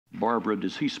Barbara,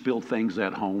 does he spill things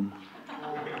at home?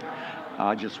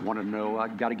 I just want to know.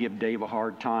 I've got to give Dave a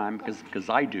hard time because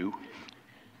I do.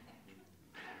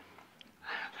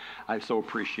 I so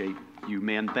appreciate you,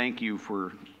 men. Thank you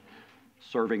for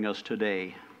serving us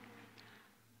today.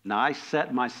 Now, I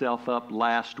set myself up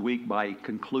last week by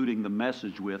concluding the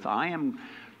message with, I am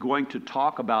going to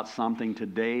talk about something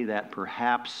today that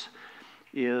perhaps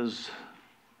is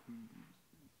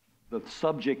the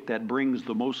subject that brings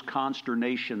the most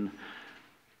consternation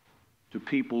to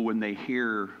people when they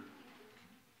hear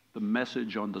the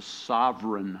message on the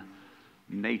sovereign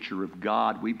nature of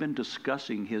God. We've been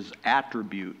discussing His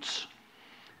attributes.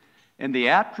 And the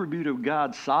attribute of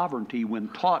God's sovereignty, when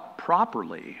taught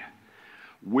properly,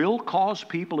 will cause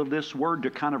people of this word to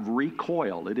kind of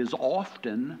recoil. It is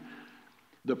often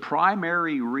the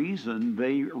primary reason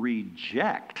they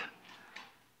reject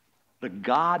the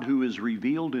God who is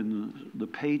revealed in the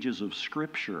pages of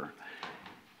Scripture.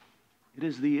 It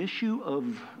is the issue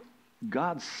of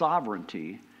God's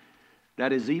sovereignty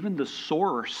that is even the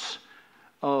source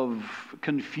of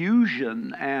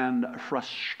confusion and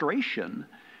frustration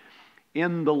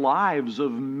in the lives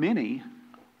of many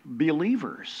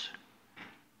believers.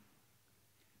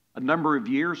 A number of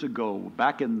years ago,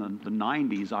 back in the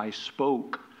 90s, I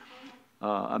spoke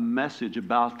a message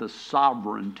about the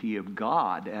sovereignty of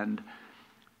God. And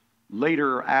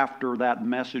later, after that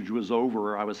message was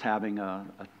over, I was having a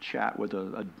chat with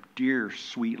a dear,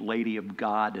 sweet lady of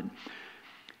God. And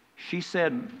she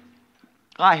said,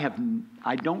 I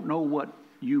don't know what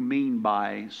you mean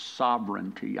by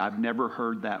sovereignty. I've never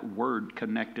heard that word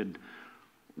connected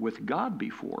with God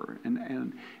before.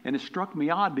 And it struck me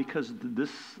odd because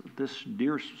this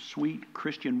dear, sweet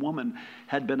Christian woman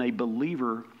had been a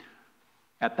believer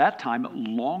at that time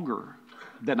longer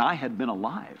than I had been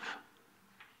alive.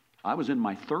 I was in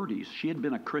my 30s. She had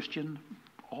been a Christian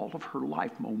all of her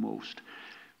life almost.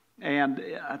 And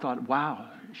I thought, wow,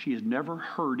 she has never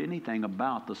heard anything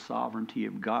about the sovereignty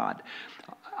of God.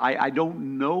 I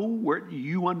don't know what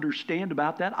you understand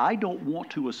about that. I don't want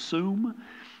to assume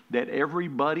that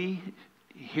everybody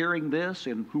hearing this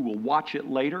and who will watch it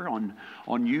later on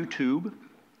YouTube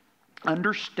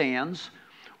understands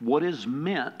what is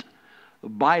meant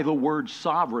by the word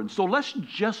sovereign. So let's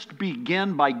just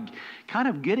begin by kind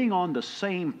of getting on the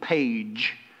same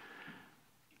page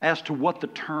as to what the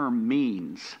term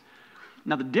means.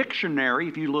 Now, the dictionary,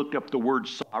 if you looked up the word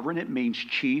sovereign, it means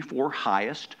chief or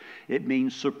highest. It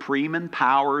means supreme in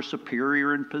power,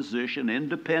 superior in position,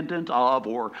 independent of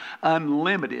or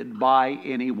unlimited by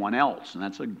anyone else. And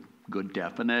that's a good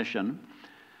definition.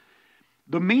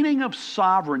 The meaning of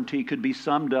sovereignty could be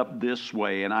summed up this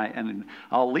way, and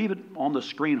I'll leave it on the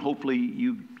screen. Hopefully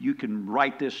you can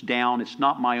write this down. It's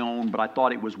not my own, but I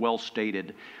thought it was well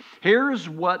stated. Here's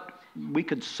what we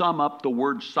could sum up the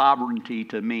word sovereignty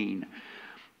to mean.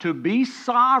 To be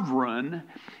sovereign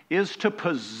is to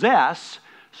possess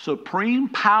supreme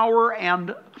power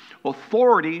and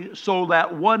authority so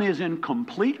that one is in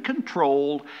complete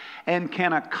control and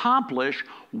can accomplish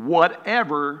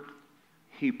whatever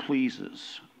he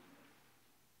pleases.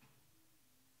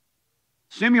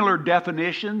 Similar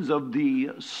definitions of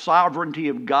the sovereignty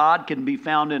of God can be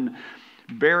found in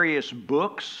various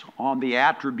books on the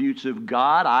attributes of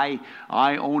God.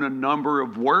 I own a number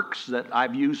of works that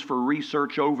I've used for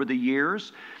research over the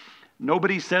years.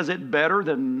 Nobody says it better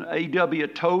than A.W.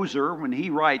 Tozer when he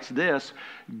writes this: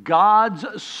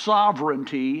 God's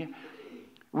sovereignty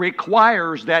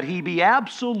requires that He be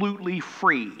absolutely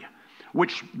free,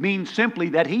 which means simply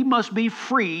that He must be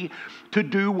free to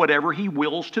do whatever He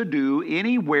wills to do,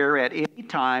 anywhere, at any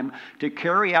time, to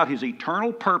carry out His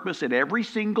eternal purpose in every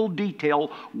single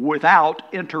detail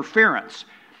without interference.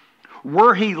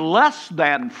 Were He less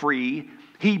than free,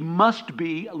 He must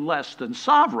be less than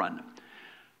sovereign.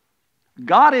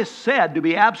 God is said to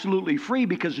be absolutely free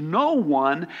because no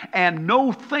one and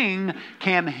no thing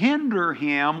can hinder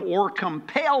Him or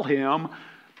compel Him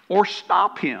or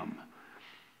stop Him.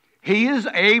 He is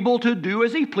able to do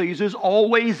as He pleases,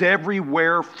 always,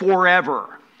 everywhere,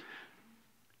 forever.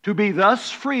 To be thus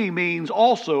free means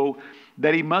also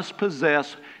that He must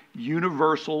possess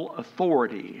universal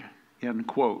authority, end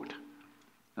quote.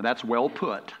 Now that's well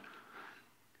put.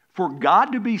 For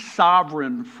God to be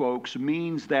sovereign, folks,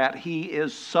 means that He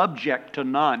is subject to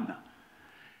none,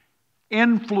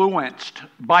 influenced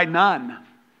by none,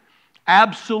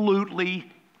 absolutely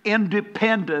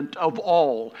independent of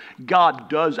all. God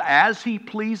does as He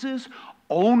pleases,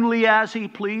 only as He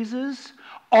pleases,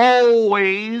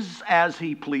 always as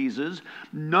He pleases.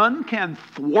 None can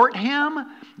thwart Him,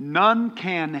 none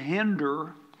can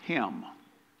hinder Him.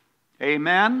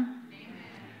 Amen?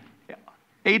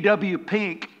 A.W.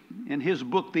 Pink in his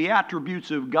book, The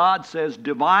Attributes of God, says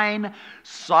divine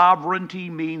sovereignty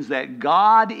means that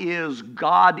God is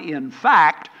God in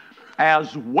fact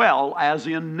as well as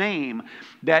in name.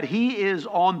 That he is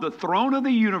on the throne of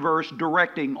the universe,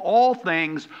 directing all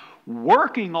things,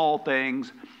 working all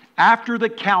things after the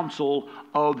counsel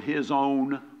of his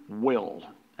own will,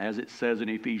 as it says in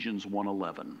Ephesians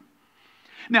 1:11.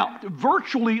 Now,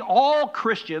 virtually all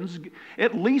Christians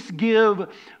at least give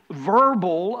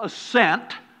verbal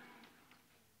assent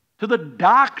to the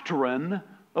doctrine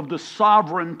of the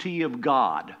sovereignty of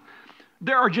God.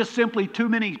 There are just simply too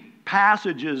many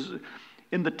passages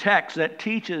in the text that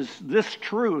teaches this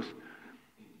truth.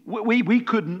 We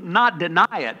could not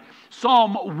deny it.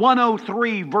 Psalm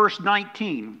 103, verse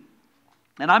 19.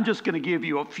 And I'm just going to give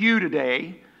you a few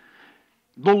today.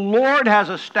 The Lord has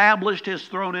established his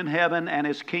throne in heaven, and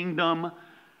his kingdom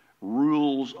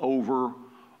rules over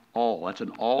all. That's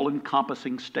an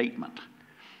all-encompassing statement.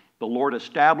 The Lord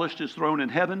established his throne in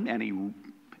heaven,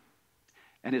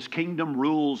 and his kingdom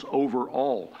rules over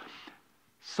all.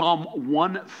 Psalm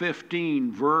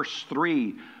 115, verse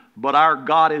 3. But our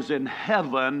God is in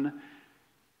heaven.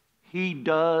 He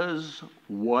does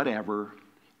whatever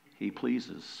he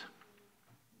pleases.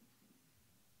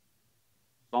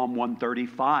 Psalm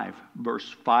 135, verse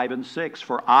 5 and 6.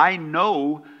 For I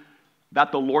know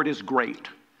that the Lord is great,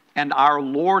 and our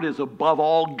Lord is above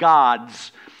all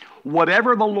gods.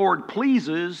 Whatever the Lord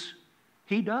pleases,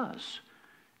 he does.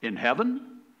 In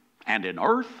heaven and in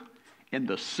earth, in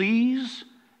the seas,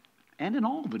 and in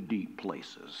all the deep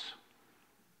places.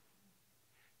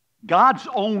 God's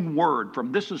own word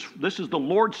from this is the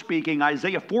Lord speaking,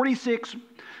 Isaiah 46,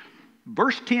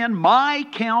 verse 10, my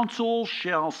counsel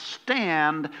shall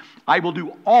stand, I will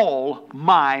do all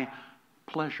my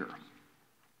pleasure.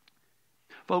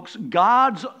 Folks,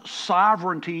 God's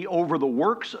sovereignty over the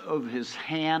works of his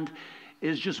hand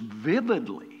is just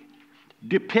vividly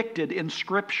depicted in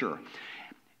Scripture.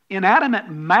 Inanimate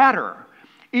matter,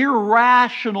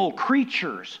 irrational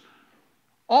creatures,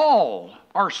 all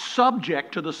are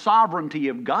subject to the sovereignty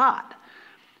of God.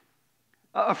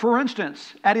 For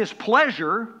instance, at his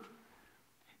pleasure,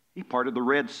 he parted the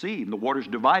Red Sea, and the waters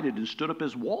divided and stood up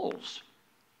as walls.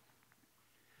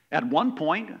 At one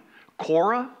point,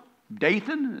 Korah,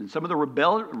 Dathan, and some of the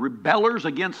rebellers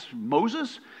against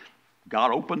Moses,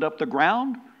 God opened up the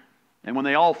ground, and when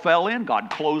they all fell in, God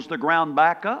closed the ground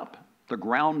back up. The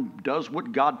ground does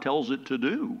what God tells it to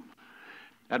do.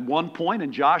 At one point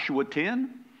in Joshua 10,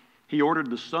 he ordered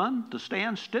the sun to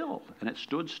stand still, and it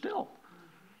stood still.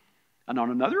 And on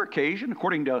another occasion,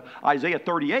 according to Isaiah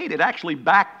 38, it actually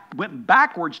went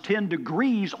backwards 10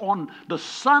 degrees on the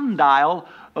sundial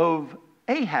of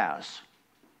Ahaz.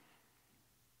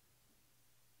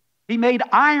 He made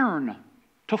iron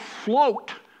to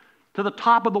float to the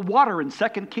top of the water in 2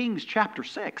 Kings chapter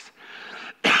 6.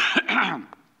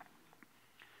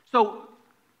 So,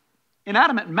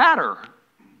 inanimate matter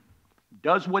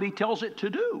does what he tells it to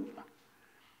do.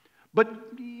 But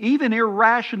even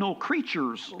irrational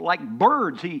creatures like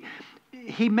birds,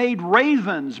 he made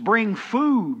ravens bring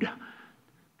food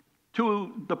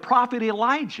to the prophet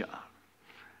Elijah.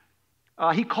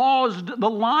 He caused the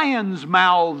lions'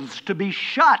 mouths to be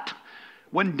shut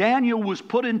when Daniel was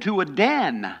put into a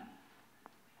den.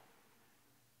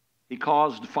 He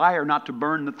caused fire not to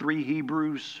burn the 3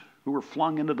 Hebrews who were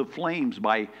flung into the flames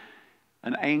by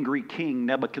an angry king,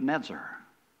 Nebuchadnezzar.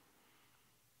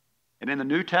 And in the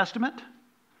New Testament,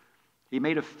 he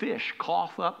made a fish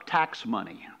cough up tax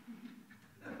money.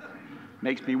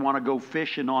 Makes me want to go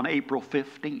fishing on April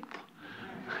 15th.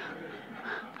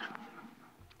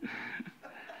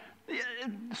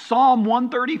 Psalm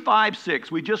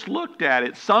 135:6, we just looked at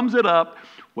it, sums it up.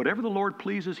 Whatever the Lord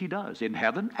pleases, he does, in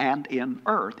heaven and in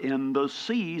earth, in the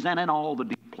seas and in all the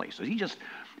deep places.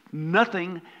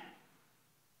 Nothing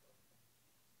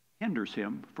hinders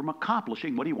him from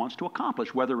accomplishing what he wants to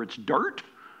accomplish, whether it's dirt,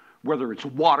 whether it's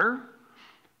water,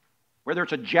 whether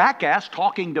it's a jackass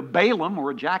talking to Balaam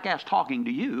or a jackass talking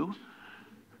to you.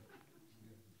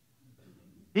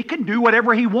 He can do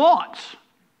whatever he wants.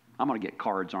 I'm going to get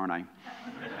cards, aren't I?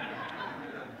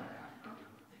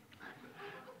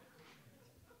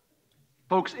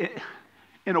 Folks,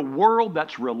 in a world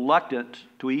that's reluctant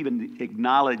to even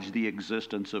acknowledge the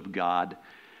existence of God,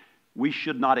 we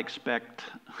should not expect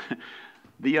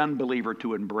the unbeliever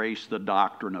to embrace the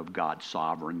doctrine of God's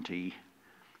sovereignty.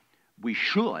 We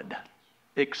should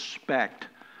expect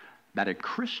that a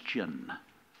Christian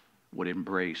would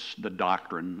embrace the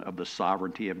doctrine of the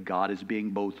sovereignty of God as being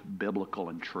both biblical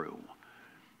and true.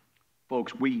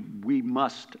 Folks, we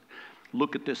must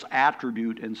look at this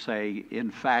attribute and say,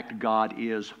 in fact, God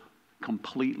is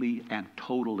completely and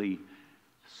totally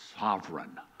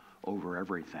sovereign over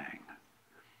everything.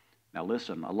 Now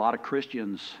listen, a lot of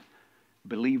Christians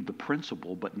believe the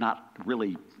principle, but not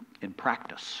really in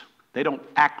practice. They don't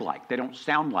act like, they don't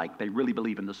sound like they really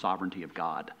believe in the sovereignty of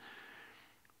God.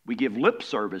 We give lip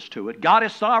service to it. God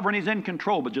is sovereign, He's in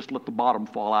control, but just let the bottom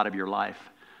fall out of your life.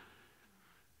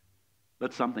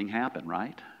 Let something happen,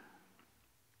 right?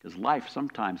 Because life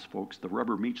sometimes, folks, the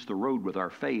rubber meets the road with our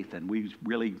faith, and we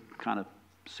really kind of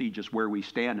see just where we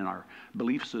stand in our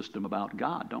belief system about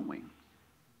God, don't we?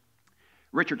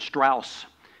 Richard Strauss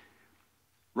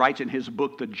writes in his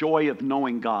book, The Joy of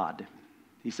Knowing God.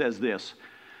 He says this,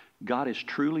 God is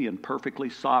truly and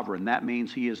perfectly sovereign. That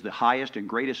means He is the highest and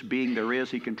greatest being there is.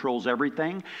 He controls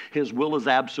everything. His will is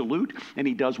absolute, and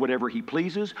He does whatever He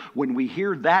pleases. When we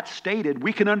hear that stated,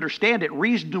 we can understand it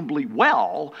reasonably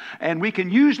well, and we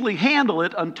can usually handle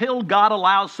it until God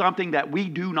allows something that we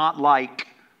do not like.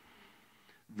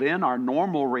 Then our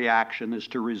normal reaction is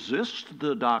to resist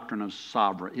the doctrine of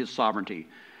His sovereignty.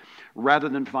 Rather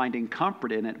than finding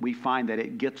comfort in it, we find that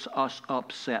it gets us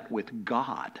upset with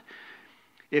God.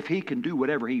 If He can do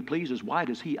whatever He pleases, why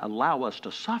does He allow us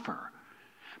to suffer?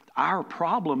 Our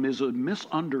problem is a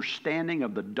misunderstanding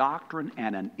of the doctrine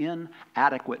and an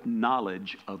inadequate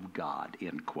knowledge of God,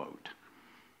 end quote.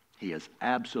 He is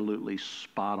absolutely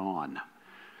spot on.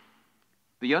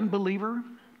 The unbeliever,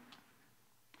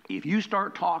 if you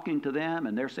start talking to them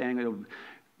and they're saying,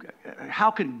 how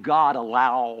could God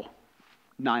allow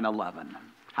 9/11?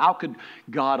 How could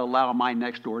God allow my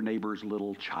next door neighbor's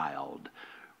little child?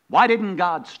 Why didn't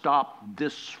God stop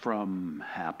this from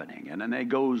happening? And then it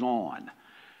goes on.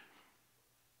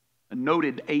 A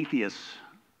noted atheist,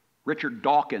 Richard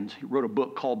Dawkins, he wrote a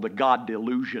book called The God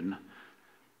Delusion.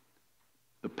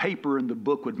 The paper in the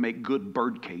book would make good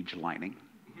birdcage lining.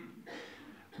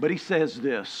 But he says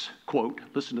this, quote,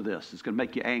 listen to this, it's going to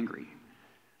make you angry.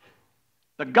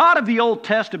 The God of the Old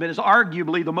Testament is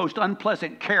arguably the most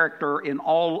unpleasant character in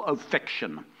all of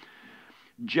fiction.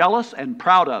 Jealous and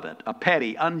proud of it, a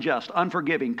petty, unjust,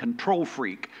 unforgiving control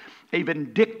freak, a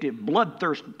vindictive,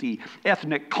 bloodthirsty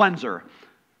ethnic cleanser,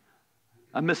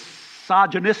 a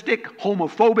misogynistic,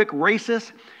 homophobic,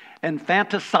 racist,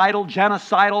 infanticidal,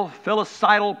 genocidal,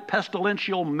 filicidal,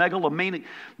 pestilential,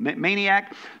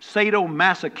 megalomaniac,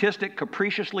 sadomasochistic,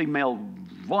 capriciously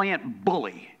malevolent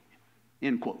bully,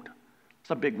 end quote.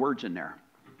 Some big words in there.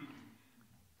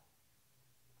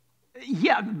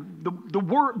 Yeah, the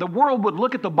world would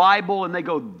look at the Bible and they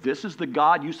go, this is the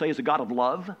God you say is a God of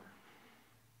love?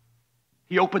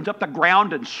 He opens up the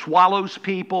ground and swallows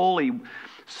people. He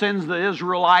sends the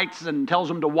Israelites and tells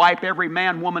them to wipe every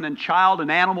man, woman, and child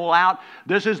and animal out.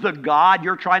 This is the God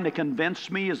you're trying to convince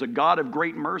me is a God of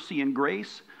great mercy and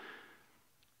grace?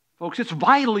 Folks, it's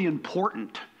vitally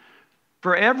important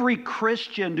for every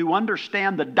Christian to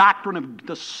understand the doctrine of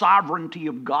the sovereignty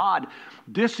of God.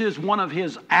 This is one of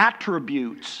His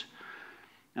attributes.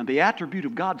 And the attribute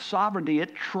of God's sovereignty,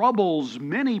 it troubles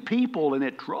many people and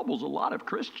it troubles a lot of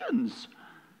Christians.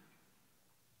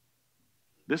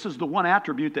 This is the one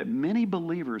attribute that many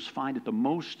believers find it the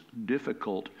most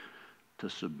difficult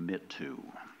to submit to.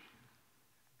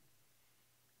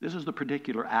 This is the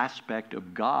particular aspect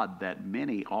of God that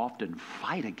many often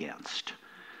fight against.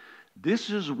 This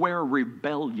is where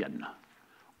rebellion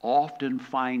often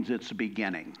finds its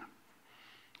beginning.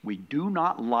 We do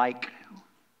not like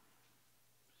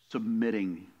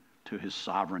submitting to His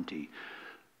sovereignty.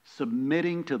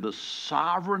 Submitting to the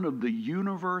sovereign of the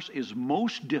universe is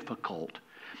most difficult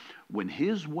when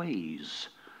His ways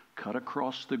cut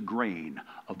across the grain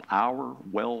of our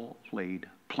well-laid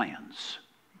plans.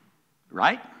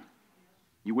 Right?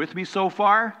 You with me so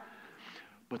far?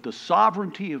 But the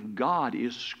sovereignty of God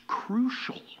is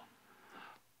crucial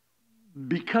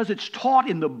because it's taught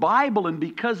in the Bible and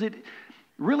because it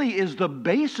really is the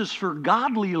basis for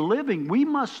godly living. We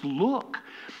must look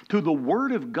to the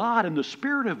Word of God and the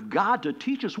Spirit of God to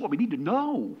teach us what we need to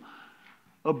know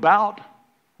about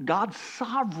God's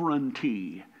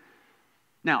sovereignty.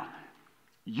 Now,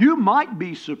 you might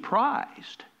be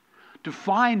surprised to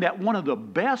find that one of the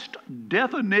best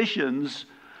definitions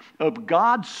of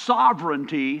God's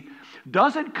sovereignty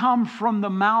doesn't come from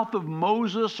the mouth of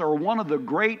Moses or one of the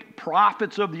great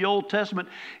prophets of the Old Testament.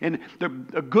 And a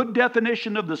good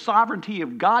definition of the sovereignty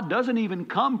of God doesn't even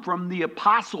come from the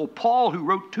Apostle Paul, who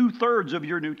wrote 2/3 of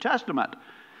your New Testament.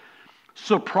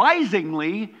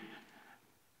 Surprisingly,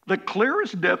 the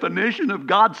clearest definition of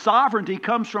God's sovereignty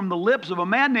comes from the lips of a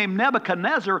man named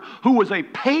Nebuchadnezzar, who was a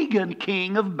pagan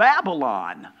king of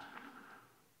Babylon.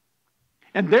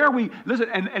 And there we, listen,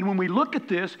 and when we look at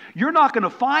this, you're not going to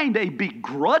find a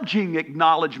begrudging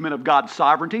acknowledgement of God's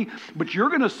sovereignty, but you're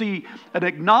going to see an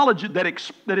acknowledgement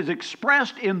that is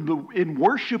expressed in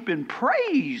worship and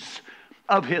praise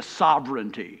of His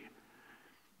sovereignty.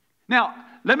 Now,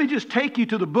 let me just take you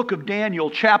to the book of Daniel,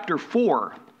 chapter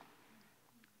 4.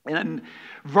 And in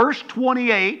verse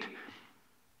 28,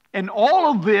 and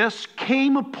all of this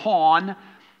came upon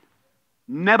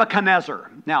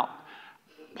Nebuchadnezzar. Now,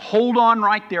 hold on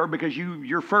right there, because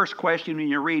your first question when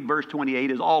you read verse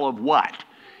 28 is all of what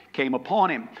came upon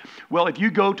him. Well, if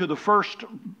you go to the first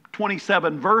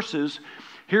 27 verses,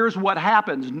 here's what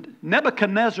happens.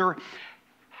 Nebuchadnezzar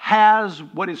has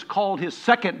what is called his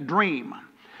second dream.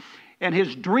 And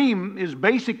his dream is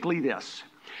basically this.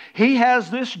 He has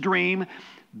this dream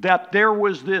that there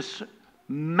was this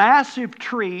massive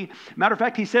tree. Matter of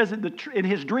fact, he says in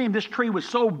his dream, this tree was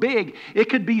so big, it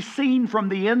could be seen from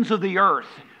the ends of the earth.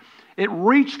 It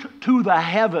reached to the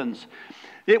heavens.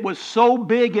 It was so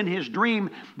big in his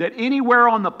dream that anywhere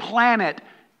on the planet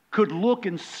could look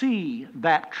and see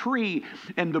that tree.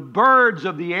 And the birds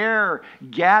of the air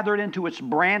gathered into its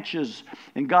branches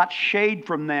and got shade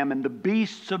from them. And the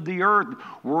beasts of the earth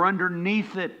were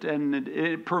underneath it. And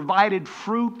it provided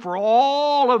fruit for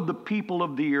all of the people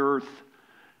of the earth.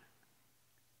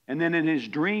 And then in his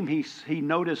dream, he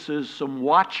notices some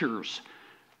watchers.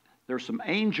 There's some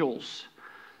angels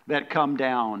that come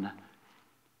down.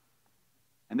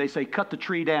 And they say, cut the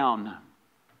tree down.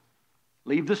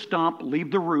 Leave the stump,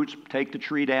 leave the roots, take the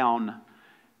tree down.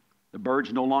 The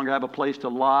birds no longer have a place to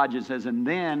lodge. It says, and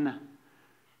then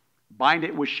bind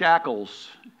it with shackles,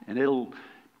 and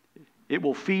it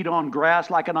will feed on grass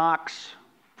like an ox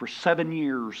for 7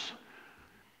 years.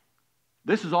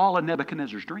 This is all in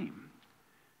Nebuchadnezzar's dream.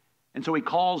 And so he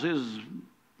calls his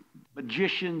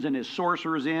magicians and his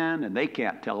sorcerers in, and they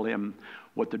can't tell him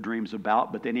what the dream's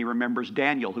about. But then he remembers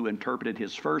Daniel, who interpreted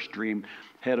his first dream,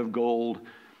 head of gold,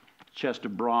 chest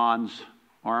of bronze,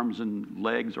 arms and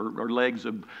legs, or legs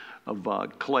of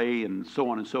clay, and so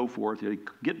on and so forth.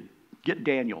 Get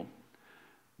Daniel.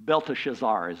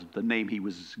 Belteshazzar is the name he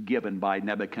was given by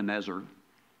Nebuchadnezzar.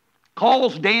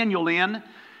 Calls Daniel in.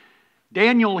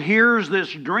 Daniel hears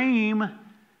this dream.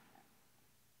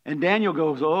 And Daniel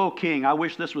goes, oh, king, I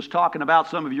wish this was talking about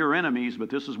some of your enemies, but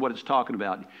this is what it's talking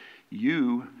about.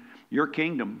 Your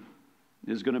kingdom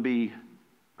is going to be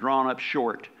drawn up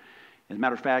short. As a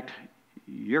matter of fact,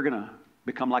 you're going to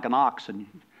become like an ox, and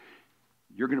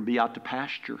you're going to be out to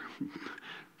pasture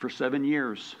for 7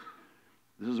 years.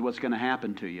 This is what's going to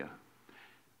happen to you.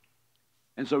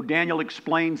 And so Daniel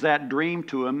explains that dream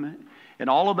to him, and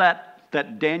all of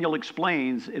that Daniel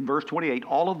explains in verse 28,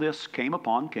 all of this came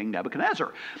upon King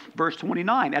Nebuchadnezzar. Verse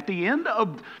 29, at the end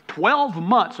of 12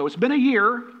 months, so it's been a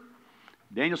year,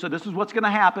 Daniel said this is what's going to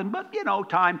happen, but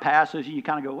time passes, and you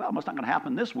kind of go, well, it's not going to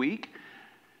happen this week.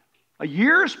 A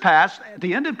year's passed. At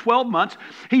the end of 12 months,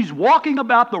 he's walking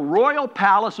about the royal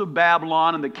palace of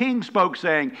Babylon, and the king spoke,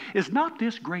 saying, is not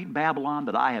this great Babylon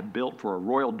that I have built for a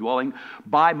royal dwelling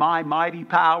by my mighty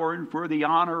power and for the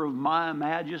honor of my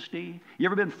majesty? You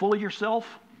ever been full of yourself?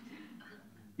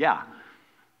 Yeah.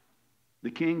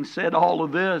 The king said all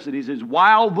of this, and he says,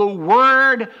 while the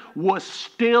word was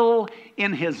still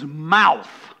in his mouth.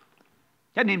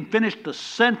 He hadn't even finished the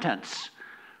sentence.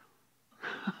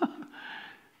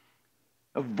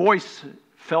 A voice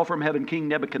fell from heaven, King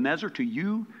Nebuchadnezzar, to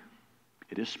you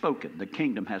it is spoken, the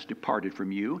kingdom has departed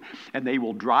from you, and they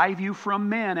will drive you from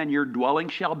men, and your dwelling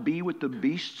shall be with the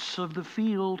beasts of the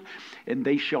field, and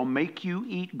they shall make you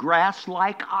eat grass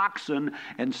like oxen,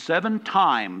 and 7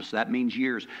 times, that means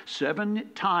years, 7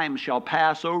 times shall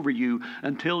pass over you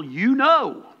until you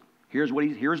know, here's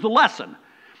the lesson,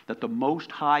 that the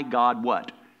Most High God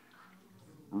what?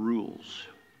 Rules.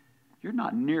 You're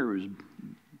not near as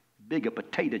big a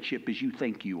potato chip as you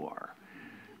think you are.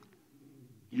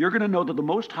 You're going to know that the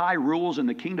Most High rules in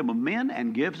the kingdom of men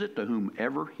and gives it to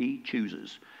whomever He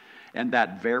chooses. And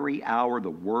that very hour the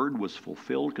word was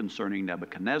fulfilled concerning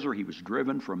Nebuchadnezzar. He was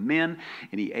driven from men,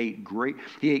 and he ate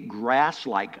grass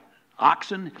like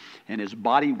oxen, and his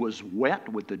body was wet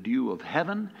with the dew of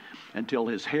heaven, until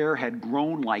his hair had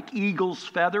grown like eagle's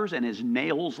feathers, and his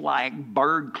nails like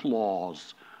bird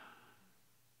claws.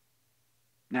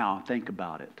 Now think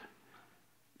about it.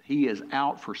 He is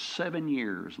out for 7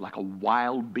 years like a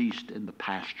wild beast in the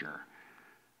pasture.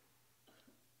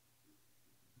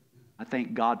 I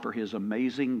thank God for His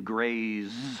amazing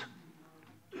grace.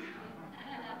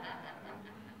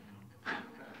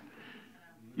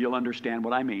 You'll understand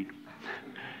what I mean.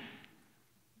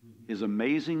 His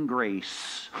amazing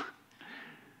grace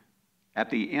At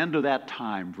the end of that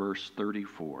time, verse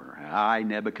 34, I,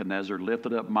 Nebuchadnezzar,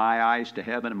 lifted up my eyes to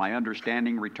heaven, and my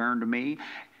understanding returned to me.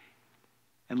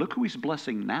 And look who he's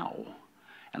blessing now.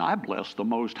 And I blessed the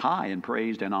Most High and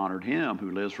praised and honored him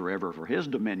who lives forever, for his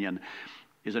dominion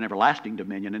is an everlasting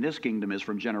dominion, and his kingdom is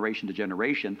from generation to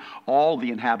generation. All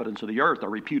the inhabitants of the earth are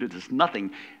reputed as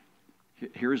nothing.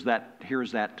 Here's that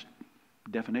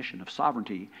definition of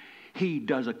sovereignty. He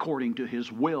does according to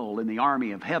his will in the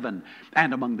army of heaven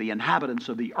and among the inhabitants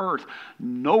of the earth.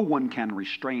 No one can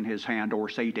restrain his hand or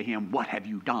say to him, what have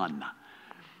you done?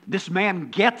 This man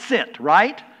gets it,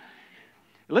 right?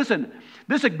 Listen,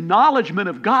 this acknowledgement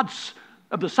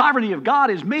of the sovereignty of God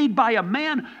is made by a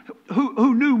man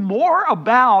who knew more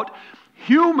about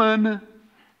human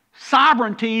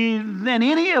sovereignty than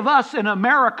any of us in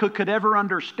America could ever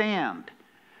understand.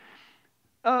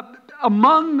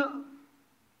 Among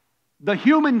the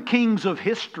human kings of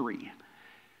history,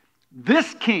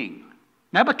 this king,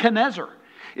 Nebuchadnezzar,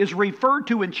 is referred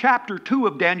to in chapter 2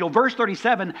 of Daniel, verse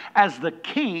 37, as the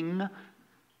King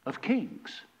of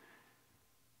Kings.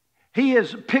 He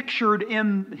is pictured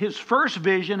in his first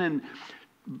vision in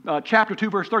chapter 2,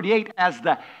 verse 38, as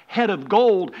the head of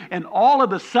gold, and all of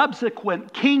the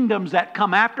subsequent kingdoms that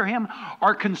come after him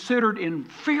are considered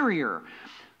inferior.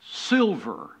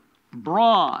 Silver,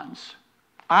 bronze,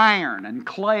 iron, and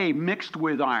clay mixed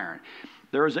with iron.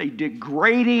 There is a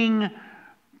degrading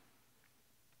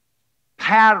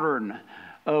pattern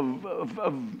of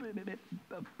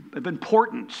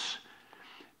importance.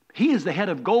 He is the head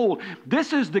of gold.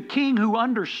 This is the king who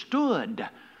understood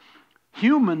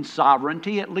human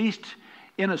sovereignty, at least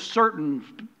in a certain...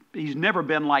 He's never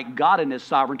been like God in his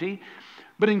sovereignty.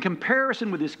 But in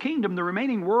comparison with his kingdom, the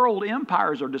remaining world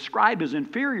empires are described as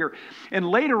inferior. And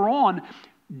later on,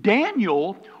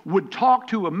 Daniel would talk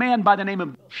to a man by the name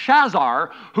of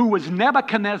Belshazzar, who was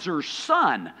Nebuchadnezzar's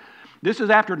son. This is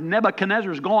after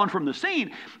Nebuchadnezzar's gone from the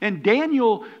scene. And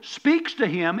Daniel speaks to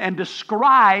him and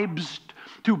describes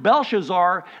to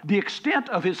Belshazzar the extent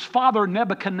of his father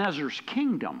Nebuchadnezzar's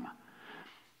kingdom.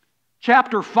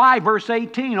 Chapter 5, verse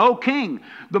 18, O king,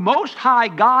 the Most High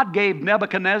God gave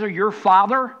Nebuchadnezzar, your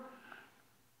father,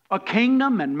 a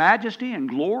kingdom and majesty and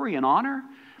glory and honor.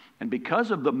 And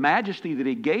because of the majesty that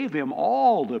he gave him,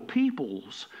 all the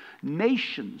peoples,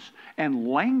 nations, and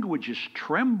languages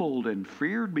trembled and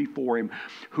feared before him.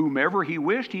 Whomever he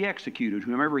wished, he executed.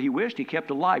 Whomever he wished, he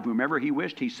kept alive. Whomever he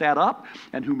wished, he sat up.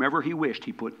 And whomever he wished,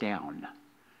 he put down.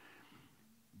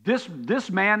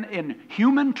 This man, in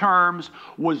human terms,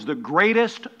 was the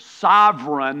greatest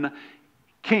sovereign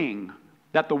king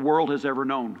that the world has ever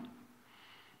known.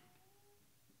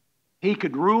 He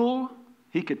could rule.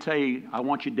 He could say, I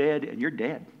want you dead, and you're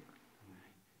dead.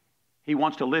 He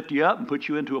wants to lift you up and put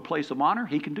you into a place of honor.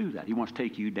 He can do that. He wants to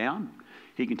take you down.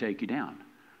 He can take you down.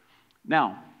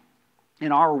 Now,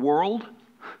 in our world,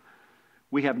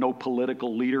 we have no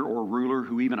political leader or ruler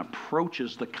who even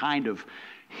approaches the kind of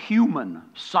human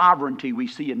sovereignty we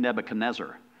see in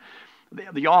Nebuchadnezzar.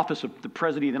 The office of the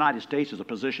President of the United States is a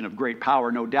position of great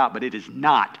power, no doubt, but it is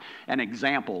not an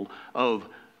example of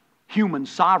human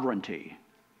sovereignty.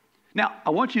 Now, I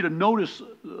want you to notice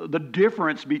the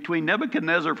difference between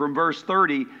Nebuchadnezzar from verse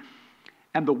 30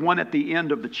 and the one at the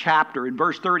end of the chapter. In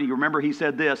verse 30, remember he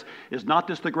said this, is not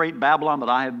this the great Babylon that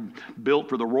I have built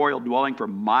for the royal dwelling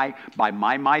by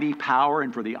my mighty power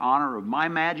and for the honor of my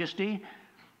majesty?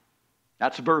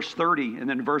 That's verse 30. And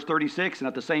then verse 36, and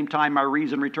at the same time my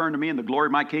reason returned to me, and the glory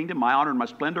of my kingdom, my honor and my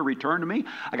splendor returned to me.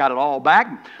 I got it all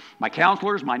back. My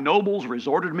counselors, my nobles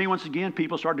resorted to me once again.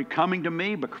 People started coming to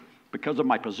me because of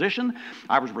my position.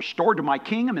 I was restored to my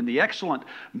kingdom, and the excellent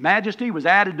majesty was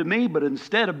added to me. But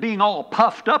instead of being all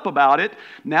puffed up about it,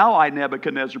 now I,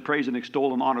 Nebuchadnezzar, praise and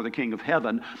extol and honor the King of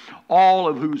heaven, all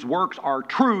of whose works are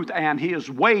truth, and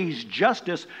his ways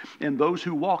justice, and those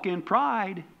who walk in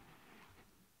pride,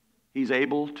 he's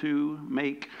able to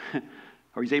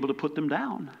he's able to put them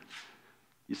down.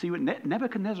 You see,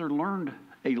 Nebuchadnezzar learned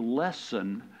a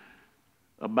lesson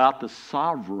about the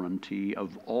sovereignty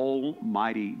of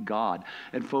Almighty God.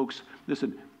 And folks,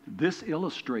 listen, this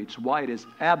illustrates why it is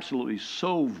absolutely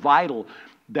so vital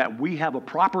that we have a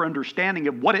proper understanding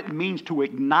of what it means to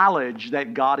acknowledge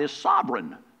that God is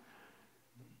sovereign.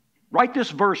 Write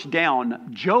this verse down,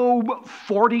 Job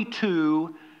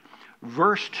 42,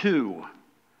 verse 2.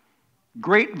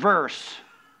 Great verse.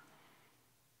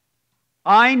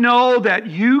 I know that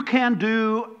you can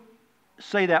do,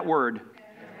 say that word,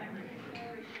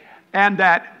 and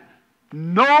that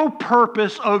no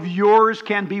purpose of yours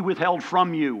can be withheld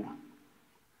from you.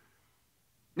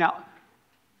 Now,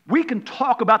 we can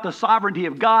talk about the sovereignty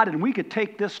of God, and we could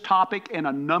take this topic in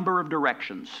a number of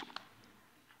directions.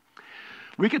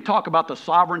 We could talk about the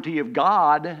sovereignty of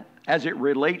God as it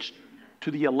relates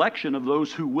to the election of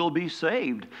those who will be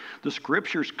saved. The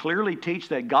Scriptures clearly teach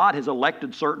that God has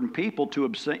elected certain people to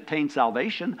obtain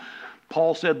salvation.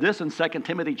 Paul said this in 2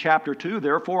 Timothy chapter 2,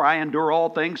 "Therefore I endure all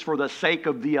things for the sake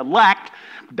of the elect,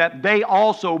 that they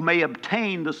also may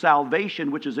obtain the salvation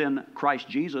which is in Christ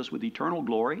Jesus with eternal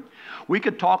glory." We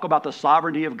could talk about the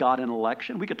sovereignty of God in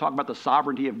election. We could talk about the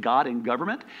sovereignty of God in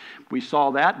government. We saw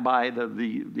that by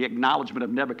the acknowledgement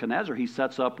of Nebuchadnezzar. He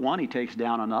sets up one, he takes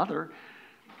down another.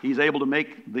 He's able to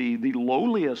make the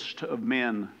lowliest of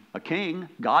men a king.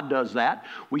 God does that.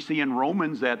 We see in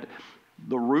Romans that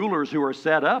the rulers who are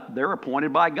set up, they're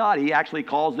appointed by God. He actually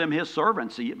calls them his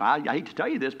servants. I hate to tell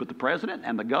you this, but the president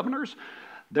and the governors,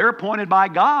 they're appointed by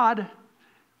God.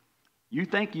 You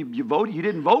think you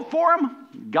didn't vote for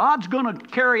him? God's going to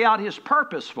carry out his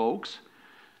purpose, folks.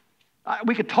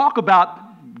 We could talk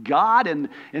about God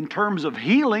in terms of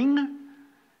healing.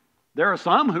 There are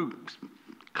some who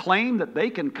claim that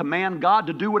they can command God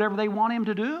to do whatever they want him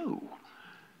to do.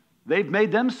 They've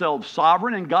made themselves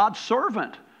sovereign and God's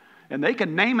servant. And they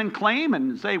can name and claim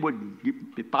and say, well,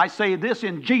 if I say this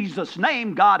in Jesus'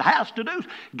 name, God has to do.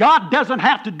 God doesn't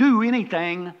have to do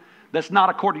anything that's not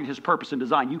according to his purpose and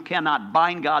design. You cannot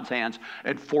bind God's hands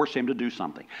and force him to do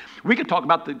something. We could talk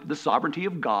about the sovereignty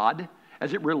of God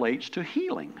as it relates to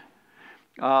healing.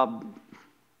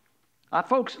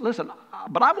 Folks, listen,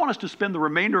 but I want us to spend the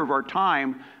remainder of our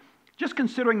time just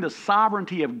considering the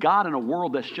sovereignty of God in a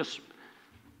world that's just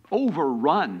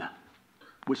overrun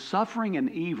with suffering and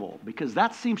evil, because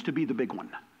that seems to be the big one.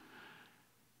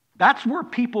 That's where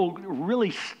people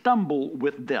really stumble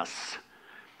with this.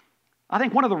 I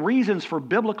think one of the reasons for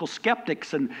biblical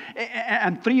skeptics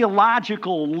and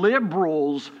theological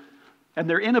liberals and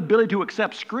their inability to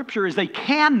accept Scripture is they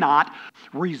cannot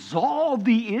resolve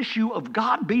the issue of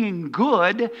God being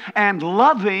good and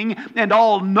loving and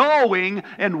all-knowing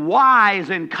and wise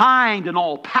and kind and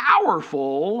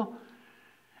all-powerful,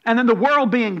 and then the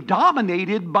world being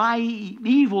dominated by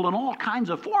evil in all kinds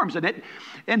of forms.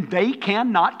 And they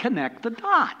cannot connect the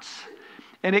dots.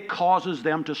 And it causes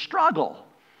them to struggle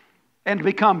and to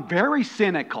become very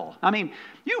cynical. I mean,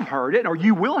 you've heard it, or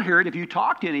you will hear it if you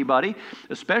talk to anybody,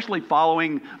 especially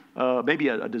following maybe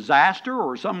a disaster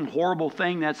or some horrible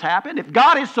thing that's happened. If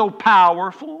God is so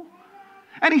powerful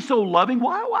and he's so loving,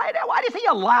 why does he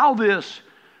allow this?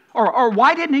 Or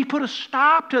why didn't he put a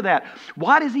stop to that?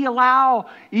 Why does he allow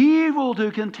evil to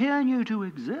continue to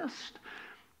exist?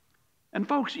 And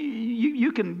folks,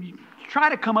 you can try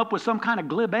to come up with some kind of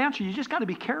glib answer. You just got to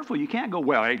be careful. You can't go,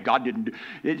 well, hey, God didn't.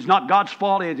 It's not God's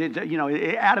fault.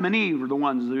 Adam and Eve were the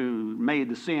ones who made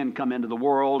the sin come into the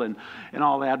world and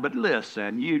all that. But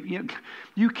listen,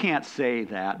 you can't say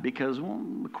that, because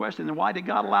the question is, why did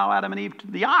God allow Adam and Eve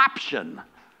the option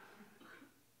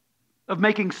of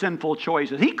making sinful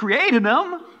choices? He created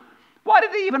them. Why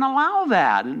did he even allow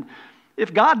that? And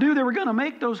if God knew they were going to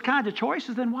make those kinds of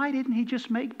choices, then why didn't he just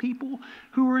make people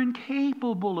who were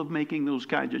incapable of making those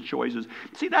kinds of choices?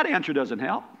 See, that answer doesn't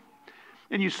help.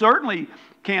 And you certainly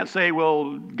can't say,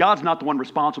 well, God's not the one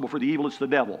responsible for the evil, it's the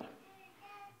devil.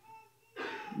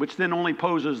 Which then only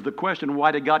poses the question,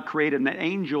 why did God create an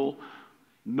angel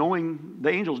knowing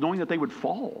that they would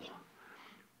fall?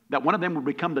 That one of them would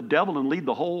become the devil and lead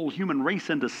the whole human race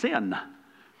into sin.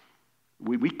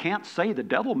 We can't say the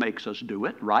devil makes us do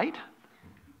it, right?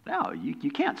 No,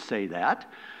 you can't say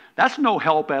that. That's no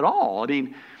help at all. I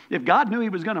mean, if God knew he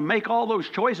was going to make all those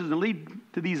choices and lead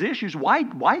to these issues, why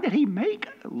did he make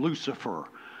Lucifer?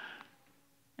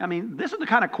 I mean, this is the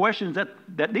kind of questions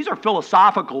that these are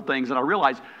philosophical things that I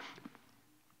realize.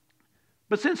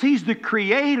 But since he's the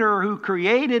creator who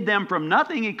created them from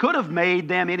nothing, he could have made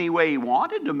them any way he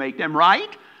wanted to make them,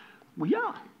 right?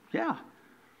 Well, yeah.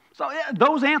 So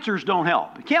those answers don't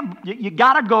help. You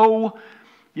got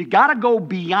to go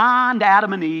beyond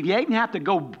Adam and Eve. You even have to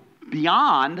go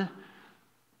beyond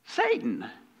Satan.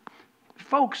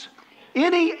 Folks,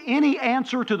 any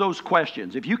answer to those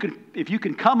questions, if you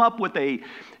can come up with an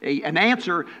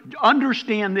answer,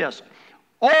 understand this.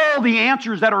 All the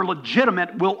answers that are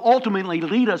legitimate will ultimately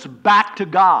lead us back to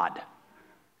God.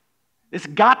 It's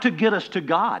got to get us to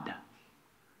God.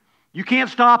 You can't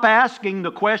stop asking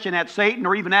the question at Satan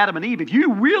or even Adam and Eve. If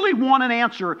you really want an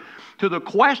answer to the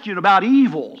question about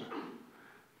evil,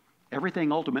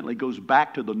 everything ultimately goes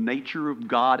back to the nature of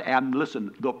God and,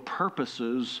 listen, the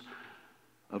purposes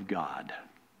of God.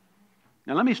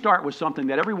 Now let me start with something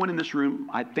that everyone in this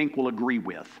room, I think, will agree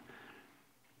with.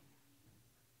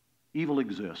 Evil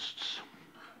exists.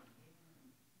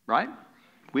 Right?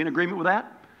 We in agreement with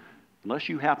that? Unless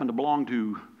you happen to belong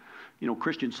to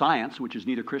Christian Science, which is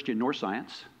neither Christian nor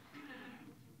science.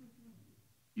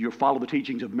 You follow the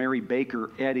teachings of Mary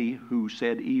Baker Eddy, who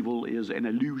said evil is an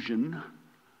illusion.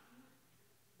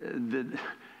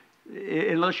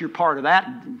 Unless you're part of that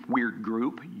weird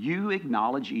group, you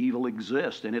acknowledge evil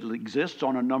exists, and it exists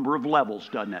on a number of levels,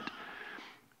 doesn't it?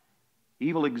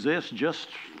 Evil exists just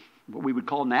what we would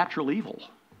call natural evil.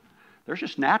 There's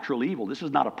just natural evil. This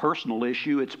is not a personal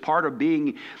issue. It's part of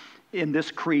being in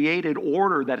this created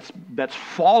order that's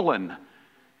fallen.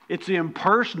 It's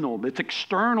impersonal. It's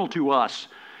external to us.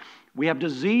 We have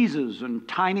diseases and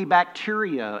tiny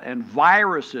bacteria and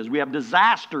viruses. We have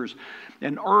disasters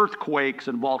and earthquakes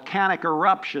and volcanic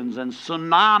eruptions and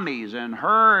tsunamis and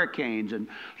hurricanes and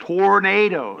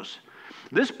tornadoes.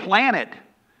 This planet,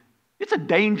 it's a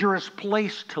dangerous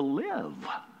place to live,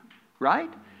 right?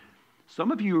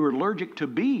 Some of you are allergic to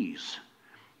bees.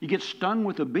 You get stung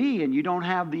with a bee and you don't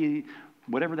have the,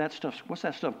 whatever that stuff, what's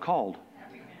that stuff called?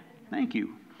 Thank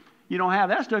you. You don't have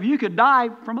that stuff. You could die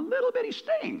from a little bitty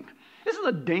sting. This is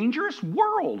a dangerous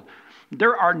world.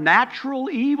 There are natural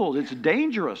evils. It's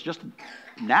dangerous. Just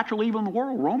natural evil in the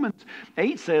world. Romans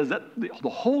 8 says that the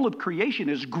whole of creation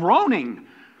is groaning,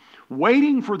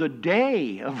 waiting for the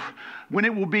day of when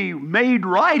it will be made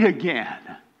right again.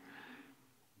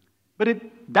 But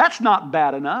that's not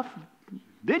bad enough.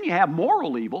 Then you have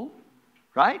moral evil,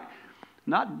 right?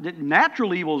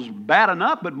 Natural evil is bad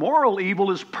enough, but moral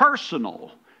evil is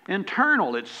personal,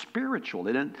 internal, it's spiritual.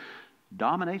 It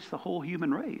dominates the whole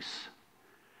human race.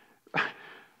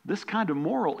 This kind of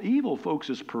moral evil, folks,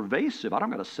 is pervasive. I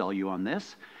don't got to sell you on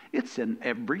this. It's in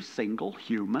every single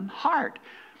human heart.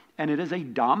 And it is a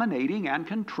dominating and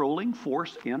controlling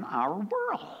force in our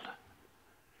world.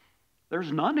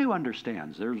 There's none who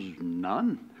understands. There's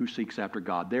none who seeks after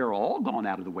God. They're all gone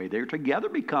out of the way. They're together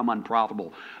become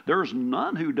unprofitable. There's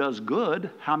none who does good.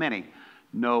 How many?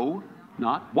 No,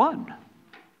 not one.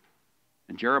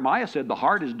 And Jeremiah said, the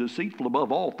heart is deceitful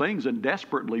above all things and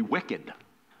desperately wicked.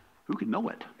 Who can know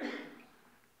it?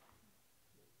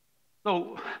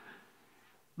 So,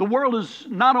 the world is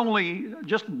not only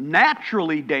just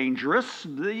naturally dangerous,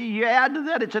 you add to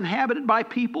that it's inhabited by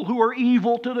people who are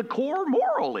evil to the core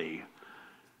morally.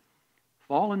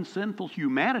 Fallen, sinful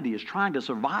humanity is trying to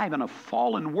survive in a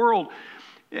fallen world,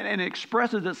 and it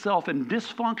expresses itself in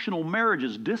dysfunctional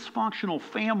marriages, dysfunctional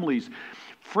families,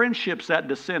 friendships that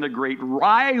disintegrate,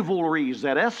 rivalries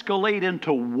that escalate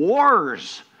into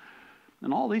wars.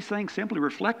 And all these things simply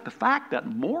reflect the fact that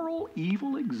moral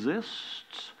evil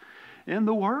exists in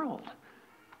the world.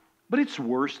 But it's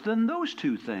worse than those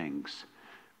two things,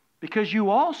 because you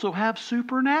also have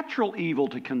supernatural evil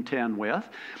to contend with.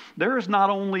 There is not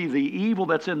only the evil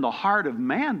that's in the heart of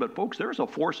man, but folks, there's a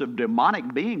force of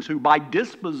demonic beings who by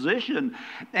disposition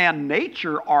and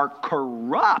nature are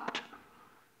corrupt.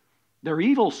 They're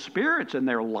evil spirits, and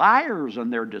they're liars,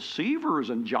 and they're deceivers.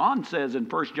 And John says in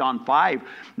 1 John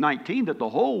 5:19 that the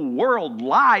whole world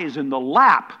lies in the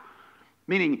lap,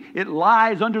 meaning it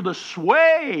lies under the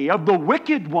sway of the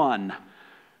wicked one.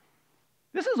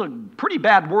 This is a pretty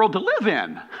bad world to live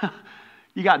in.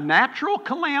 You got natural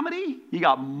calamity, you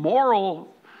got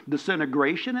moral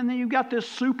disintegration, and then you've got this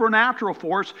supernatural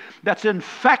force that's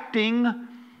infecting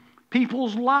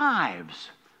people's lives.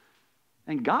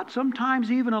 And God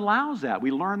sometimes even allows that.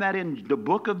 We learn that in the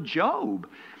book of Job.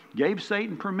 Gave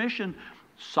Satan permission.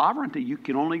 Sovereignty, you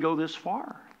can only go this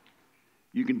far.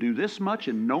 You can do this much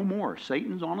and no more.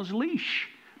 Satan's on his leash.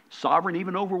 Sovereign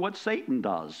even over what Satan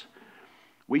does.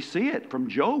 We see it from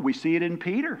Job. We see it in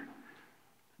Peter.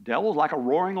 The devil's like a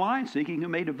roaring lion seeking who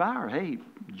may devour. Hey,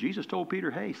 Jesus told Peter,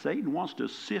 hey, Satan wants to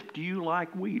sift you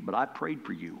like wheat, but I prayed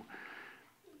for you.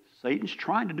 Satan's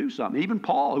trying to do something. Even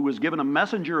Paul, who was given a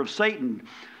messenger of Satan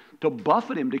to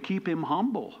buffet him, to keep him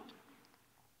humble.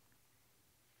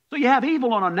 So you have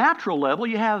evil on a natural level,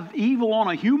 you have evil on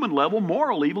a human level,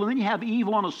 moral evil, and then you have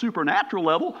evil on a supernatural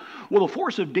level with a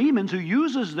force of demons who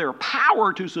uses their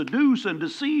power to seduce and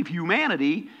deceive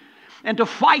humanity and to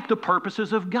fight the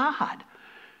purposes of God.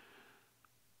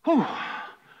 Whew.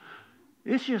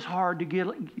 It's just hard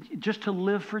to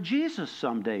live for Jesus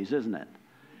some days, isn't it?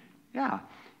 Yeah.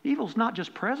 Evil's not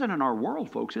just present in our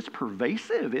world, folks. It's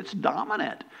pervasive. It's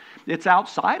dominant. It's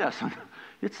outside us.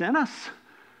 It's in us.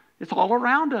 It's all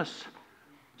around us.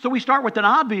 So we start with an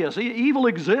obvious. Evil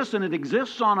exists, and it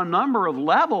exists on a number of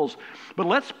levels. But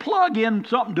let's plug in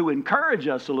something to encourage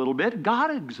us a little bit.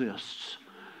 God exists.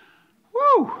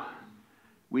 Woo!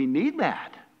 We need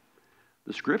that.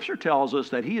 The Scripture tells us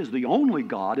that He is the only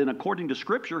God, and according to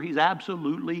Scripture, He's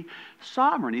absolutely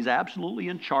sovereign. He's absolutely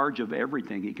in charge of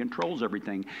everything. He controls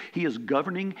everything. He is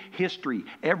governing history.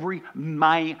 Every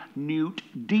minute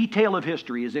detail of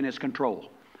history is in His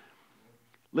control.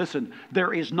 Listen,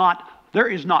 there is not There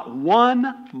is not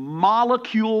one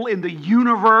molecule in the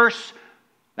universe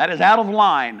that is out of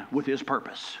line with His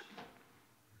purpose.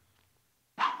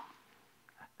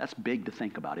 That's big to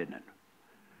think about, isn't it?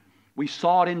 We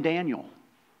saw it in Daniel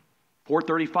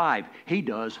 4:35. He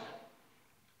does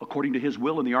according to His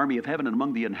will in the army of heaven and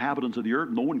among the inhabitants of the earth.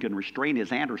 No one can restrain His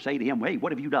hand or say to Him, hey,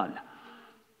 what have you done?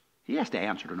 He has to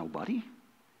answer to nobody.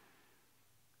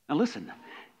 Now listen,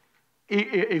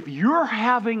 if you're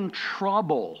having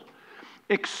trouble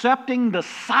accepting the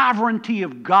sovereignty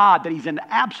of God, that He's in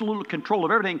absolute control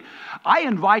of everything, I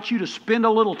invite you to spend a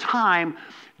little time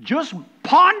just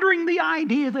pondering the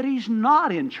idea that He's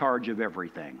not in charge of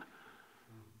everything.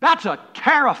 That's a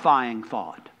terrifying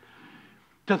thought.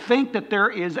 To think that there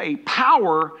is a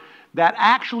power that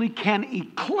actually can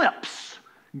eclipse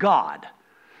God.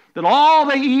 That all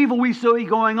the evil we see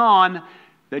going on,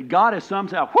 that God has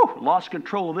somehow lost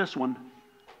control of this one.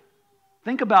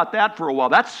 Think about that for a while.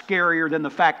 That's scarier than the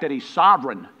fact that He's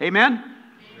sovereign. Amen?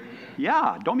 Amen.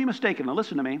 Yeah, don't be mistaken. Now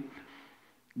listen to me.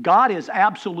 God is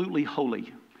absolutely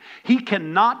holy. He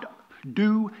cannot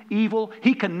do evil.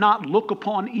 He cannot look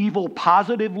upon evil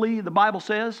positively, the Bible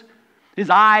says. His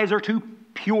eyes are too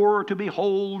pure to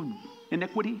behold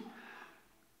iniquity.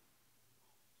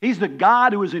 He's the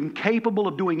God who is incapable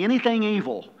of doing anything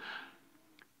evil.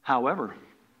 However,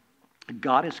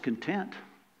 God is content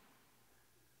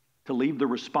to leave the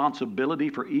responsibility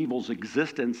for evil's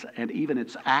existence and even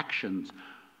its actions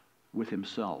with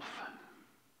Himself.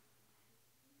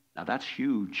 Now that's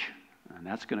huge, and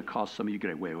that's going to cause some of you to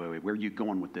go, wait, where are you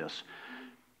going with this?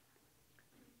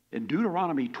 In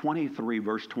Deuteronomy 23,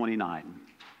 verse 29,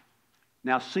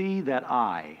 now see that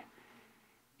I,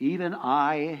 even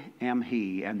I am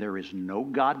He, and there is no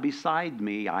God beside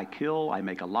me. I kill, I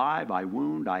make alive, I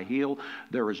wound, I heal.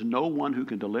 There is no one who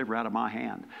can deliver out of my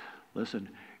hand. Listen,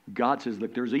 God says,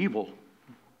 look, there's evil.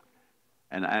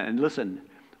 And listen,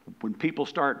 when people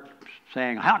start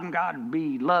saying, how can God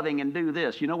be loving and do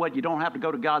this? You know what? You don't have to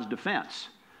go to God's defense.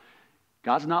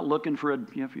 God's not looking for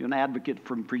an advocate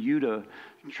for you to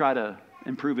try to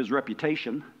improve His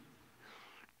reputation.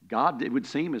 God, it would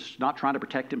seem, is not trying to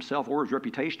protect Himself or His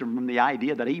reputation from the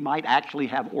idea that He might actually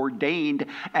have ordained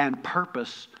and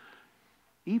purpose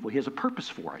evil. He has a purpose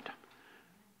for it.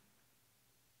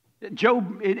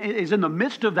 Job is in the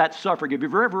midst of that suffering. If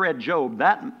you've ever read Job,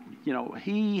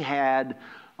 he had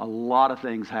a lot of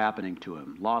things happening to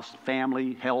him. Lost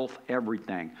family, health,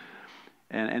 everything.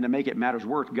 And to make it matters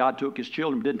worse, God took his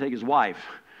children, but didn't take his wife.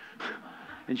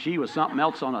 And she was something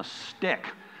else on a stick.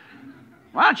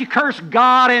 Why don't you curse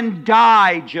God and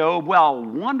die, Job? Well,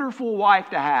 wonderful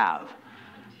wife to have.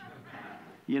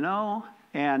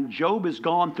 And Job has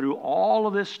gone through all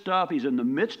of this stuff. He's in the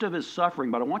midst of his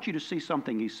suffering. But I want you to see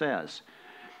something he says.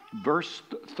 Verse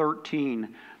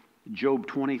 13, Job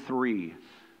 23.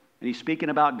 And he's speaking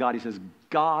about God. He says,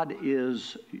 God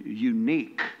is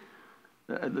unique.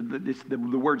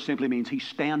 The word simply means He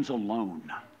stands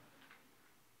alone.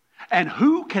 And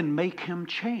who can make Him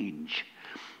change?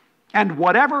 And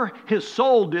whatever His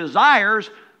soul desires,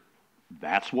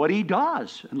 that's what He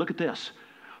does. And look at this.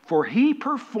 For He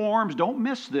performs, don't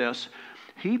miss this,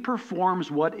 He performs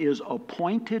what is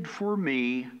appointed for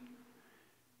me,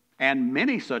 and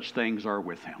many such things are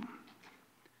with Him.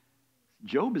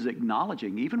 Job is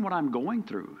acknowledging, even what I'm going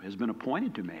through has been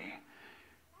appointed to me.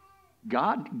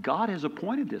 God has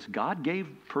appointed this. God gave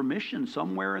permission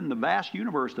somewhere in the vast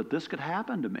universe that this could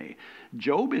happen to me.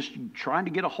 Job is trying to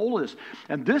get a hold of this.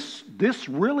 And this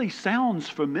really sounds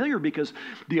familiar because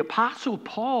the Apostle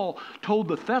Paul told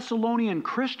the Thessalonian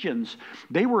Christians,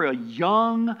 they were a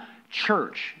young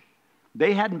church.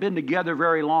 They hadn't been together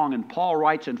very long. And Paul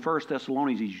writes in 1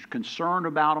 Thessalonians, he's concerned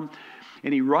about them.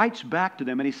 And he writes back to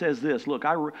them and he says this, look,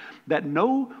 that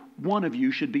no one of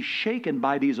you should be shaken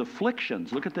by these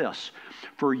afflictions. Look at this.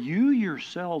 For you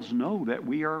yourselves know that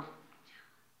we are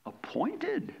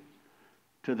appointed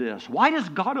to this. Why does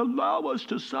God allow us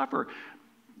to suffer?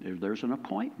 There's an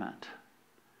appointment.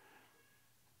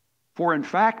 For in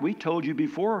fact, we told you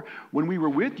before when we were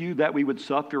with you that we would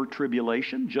suffer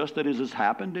tribulation, just as has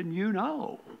happened, and you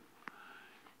know.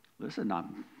 Listen,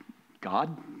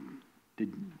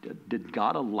 did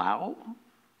God allow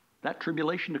that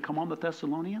tribulation to come on the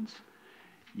Thessalonians?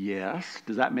 Yes.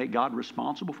 Does that make God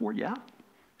responsible for it? Yeah.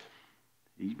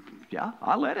 Yeah,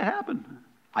 I let it happen.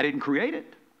 I didn't create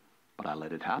it, but I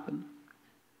let it happen.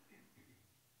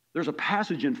 There's a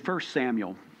passage in 1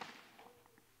 Samuel.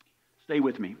 Stay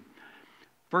with me.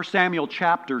 1 Samuel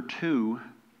chapter 2,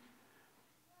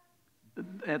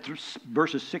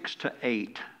 verses 6 to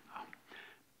 8.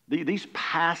 These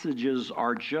passages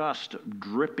are just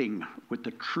dripping with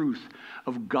the truth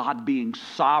of God being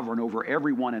sovereign over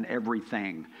everyone and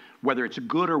everything, whether it's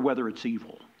good or whether it's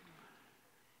evil.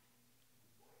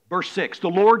 Verse 6, the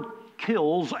Lord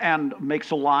kills and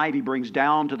makes alive. He brings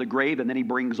down to the grave and then He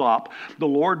brings up. The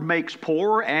Lord makes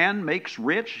poor and makes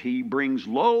rich. He brings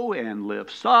low and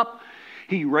lifts up.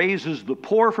 He raises the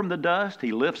poor from the dust.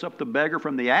 He lifts up the beggar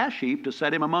from the ash heap to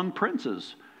set him among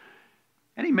princes.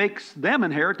 And He makes them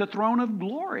inherit the throne of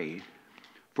glory.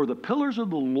 For the pillars of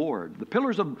the Lord, the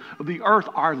pillars of the earth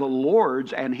are the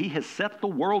Lord's, and He has set the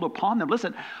world upon them.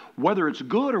 Listen, whether it's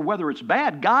good or whether it's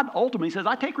bad, God ultimately says,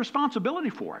 I take responsibility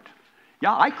for it.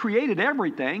 Yeah, I created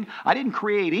everything. I didn't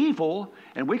create evil,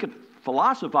 and we could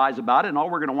philosophize about it, and all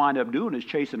we're going to wind up doing is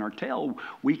chasing our tail.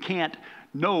 We can't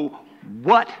know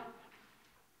what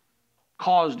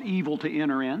caused evil to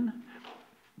enter in.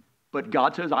 But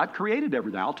God says, I've created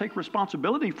everything. I'll take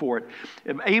responsibility for it.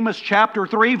 In Amos chapter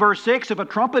 3, verse 6, if a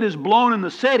trumpet is blown in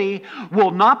the city,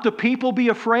 will not the people be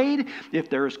afraid? If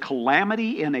there is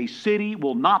calamity in a city,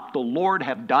 will not the Lord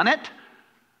have done it?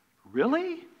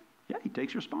 Really? Yeah, He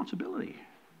takes responsibility.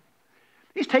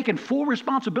 He's taken full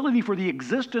responsibility for the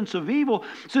existence of evil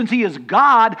since He is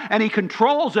God and He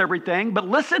controls everything. But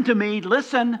listen to me,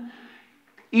 listen.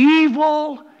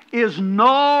 Evil is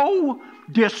no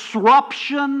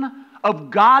disruption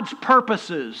of God's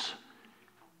purposes,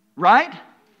 right?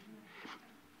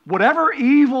 Whatever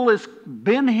evil has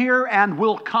been here and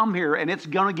will come here, and it's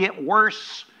going to get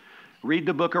worse. Read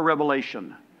the book of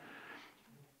Revelation.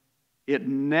 It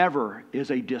never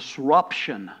is a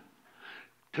disruption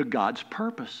to God's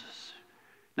purposes.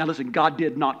 Now listen, God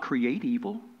did not create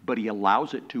evil, but He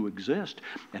allows it to exist.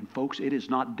 And folks, it is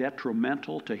not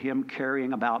detrimental to Him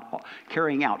carrying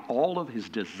out all of His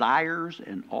desires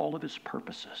and all of His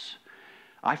purposes.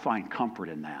 I find comfort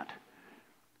in that.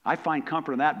 I find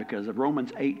comfort in that because of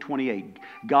Romans 8:28.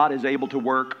 God is able to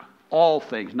work all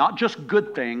things, not just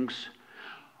good things,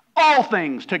 all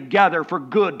things together for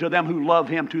good to them who love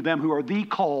Him, to them who are the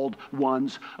called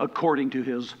ones according to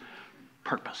His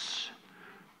purpose.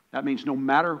 That means no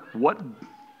matter what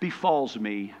befalls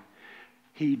me,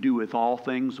 He doeth all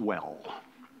things well.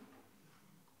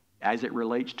 As it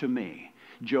relates to me,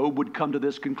 Job would come to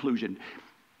this conclusion,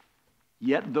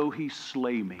 yet though he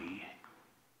slay me,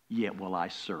 yet will I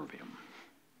serve him.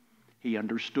 He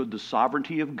understood the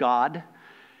sovereignty of God,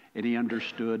 and he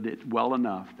understood it well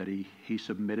enough that he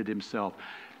submitted himself.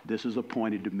 This is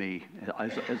appointed to me,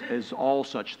 as all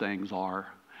such things are.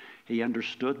 He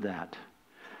understood that.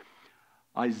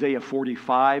 Isaiah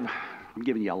 45, I'm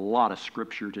giving you a lot of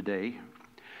scripture today.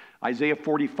 Isaiah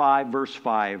 45, verse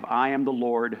 5, I am the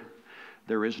Lord,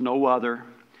 there is no other,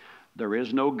 there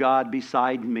is no God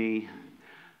beside me.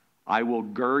 I will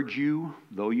gird you,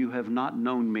 though you have not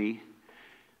known me,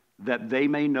 that they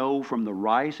may know from the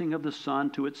rising of the sun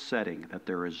to its setting that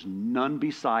there is none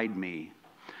beside me.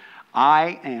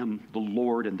 I am the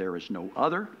Lord and there is no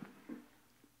other.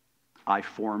 I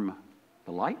form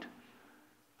the light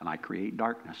and I create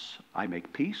darkness. I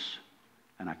make peace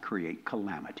and I create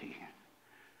calamity.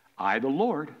 I, the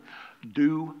Lord,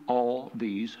 do all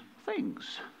these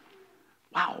things.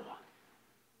 Wow.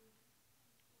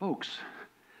 Folks,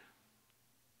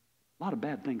 a lot of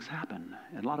bad things happen,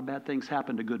 and a lot of bad things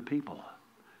happen to good people,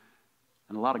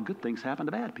 and a lot of good things happen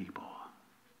to bad people.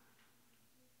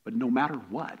 But no matter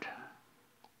what,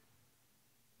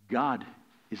 God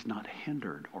is not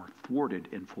hindered or thwarted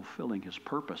in fulfilling His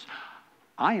purpose.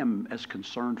 I am as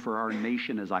concerned for our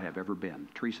nation as I have ever been.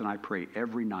 Teresa and I pray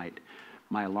every night.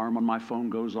 My alarm on my phone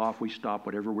goes off. We stop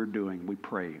whatever we're doing. We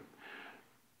pray.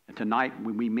 And tonight,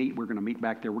 when we meet, we're going to meet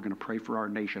back there. We're going to pray for our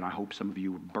nation. I hope some of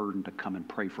you are burdened to come and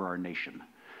pray for our nation.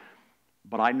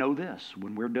 But I know this.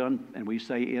 When we're done and we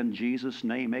say, in Jesus'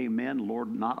 name, amen,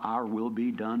 Lord, not our will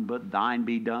be done, but thine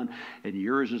be done. And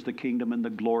yours is the kingdom and the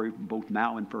glory, both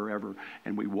now and forever.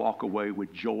 And we walk away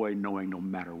with joy, knowing no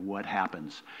matter what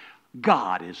happens,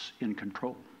 God is in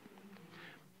control.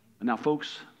 And now,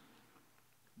 folks,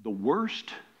 the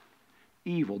worst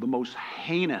evil, the most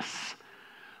heinous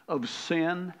of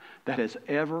sin that has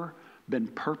ever been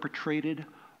perpetrated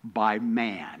by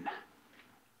man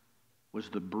was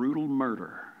the brutal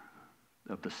murder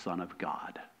of the Son of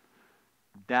God.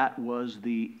 That was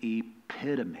the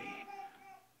epitome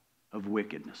of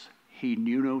wickedness. He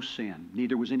knew no sin,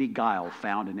 neither was any guile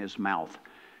found in His mouth,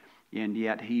 and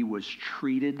yet He was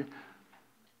treated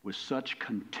with such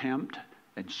contempt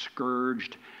and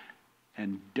scourged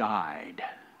and died.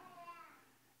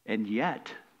 And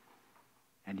yet,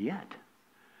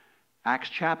 Acts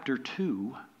chapter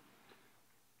 2,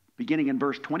 beginning in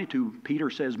verse 22, Peter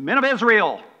says, Men of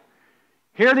Israel,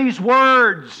 Hear these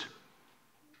words.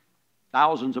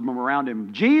 Thousands of them around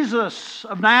him. Jesus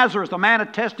of Nazareth, a man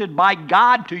attested by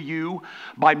God to you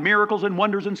by miracles and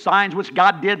wonders and signs which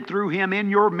God did through him in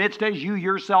your midst, as you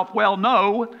yourself well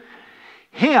know.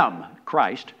 Him,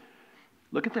 Christ,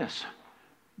 look at this,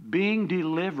 being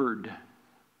delivered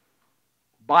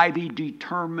by the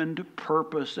determined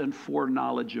purpose and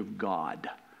foreknowledge of God.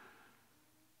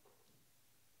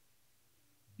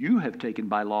 You have taken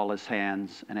by lawless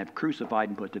hands and have crucified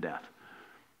and put to death.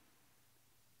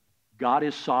 God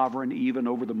is sovereign even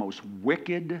over the most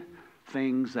wicked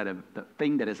things the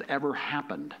thing that has ever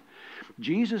happened.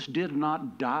 Jesus did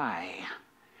not die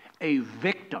a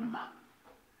victim.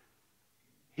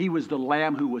 He was the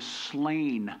Lamb who was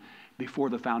slain before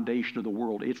the foundation of the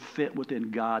world. It fit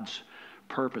within God's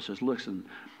purposes. Listen,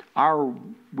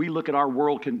 we look at our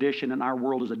world condition, and our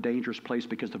world is a dangerous place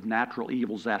because of natural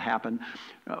evils that happen.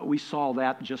 We saw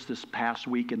that just this past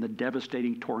week in the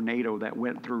devastating tornado that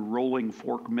went through Rolling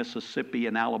Fork, Mississippi,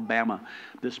 and Alabama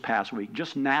this past week.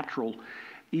 Just natural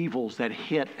evils that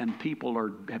hit, and people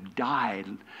have died,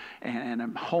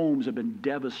 and homes have been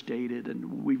devastated,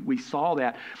 and we saw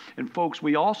that. And folks,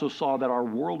 we also saw that our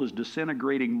world is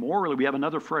disintegrating morally. We have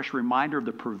another fresh reminder of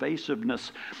the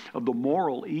pervasiveness of the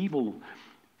moral evil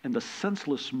and the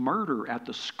senseless murder at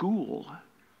the school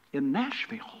in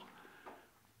Nashville.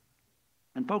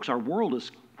 And folks, our world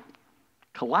is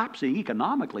collapsing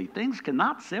economically. Things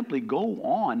cannot simply go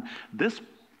on this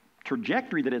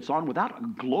trajectory that it's on without a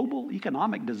global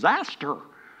economic disaster.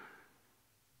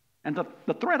 And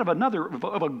the threat of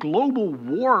a global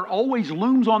war always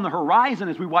looms on the horizon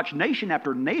as we watch nation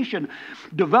after nation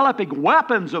developing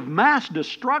weapons of mass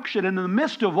destruction. And in the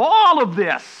midst of all of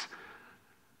this,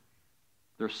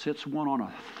 there sits one on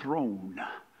a throne,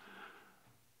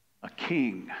 a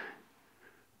king,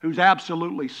 who's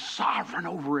absolutely sovereign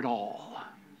over it all.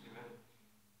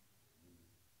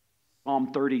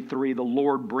 Psalm 33, the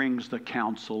Lord brings the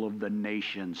counsel of the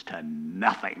nations to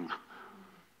nothing.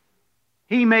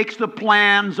 He makes the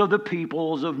plans of the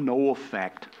peoples of no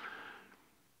effect.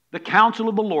 The counsel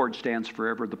of the Lord stands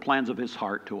forever, the plans of his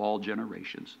heart to all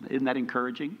generations. Isn't that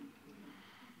encouraging?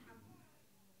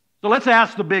 So let's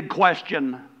ask the big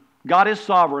question. God is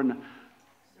sovereign.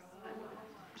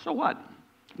 So what?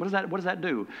 What does that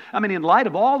do? I mean, in light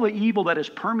of all the evil that is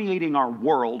permeating our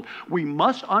world, we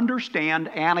must understand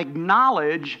and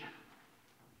acknowledge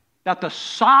that the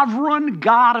sovereign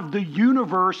God of the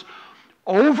universe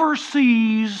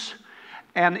oversees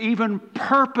and even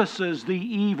purposes the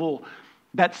evil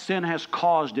that sin has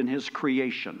caused in his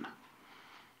creation.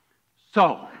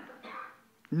 So,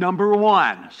 number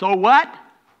one, so what?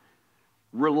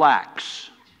 Relax.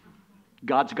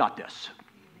 God's got this.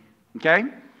 Okay?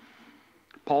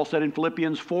 Paul said in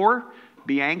Philippians 4,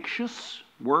 be anxious,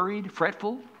 worried,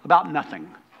 fretful about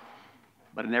nothing.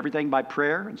 But in everything by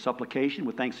prayer and supplication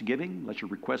with thanksgiving, let your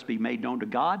requests be made known to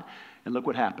God. And look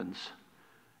what happens.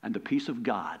 And the peace of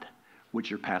God, which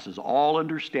surpasses all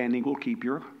understanding,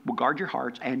 will guard your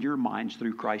hearts and your minds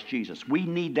through Christ Jesus. We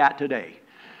need that today.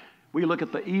 We look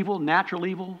at the evil, natural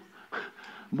evil,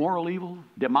 moral evil,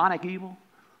 demonic evil.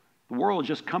 The world is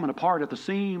just coming apart at the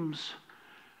seams.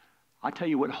 I tell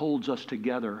you what holds us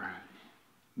together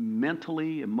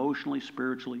mentally, emotionally,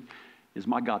 spiritually is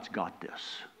my God's got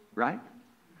this, right?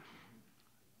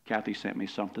 Kathy sent me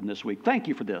something this week. Thank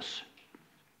you for this.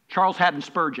 Charles Haddon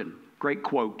Spurgeon, great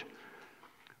quote.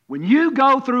 When you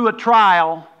go through a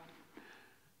trial,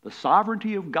 the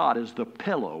sovereignty of God is the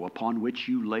pillow upon which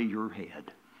you lay your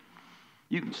head.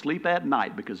 You can sleep at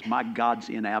night because my God's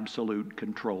in absolute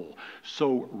control.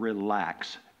 So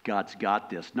relax. God's got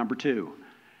this. Number two,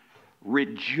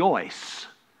 rejoice.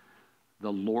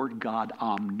 The Lord God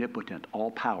omnipotent,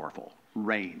 all-powerful,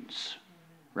 reigns.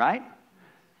 Right?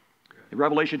 In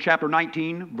Revelation chapter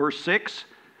 19, verse 6,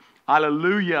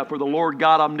 hallelujah, for the Lord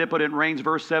God omnipotent reigns.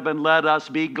 Verse 7, let us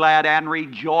be glad and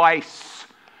rejoice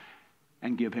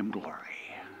and give him glory.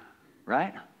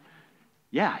 Right?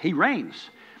 Yeah, he reigns.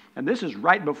 And this is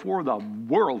right before the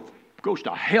world goes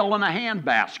to hell in a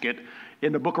handbasket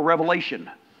in the book of Revelation.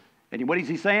 And what is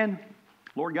he saying?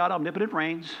 Lord God omnipotent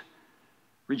reigns.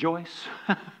 Rejoice.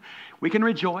 We can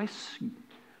rejoice.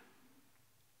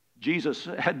 Jesus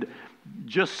had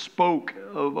just spoke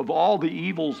of all the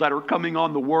evils that are coming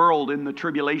on the world in the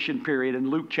tribulation period in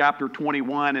Luke chapter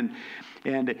 21.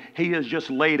 And he has just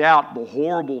laid out the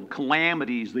horrible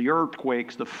calamities, the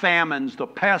earthquakes, the famines, the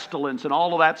pestilence, and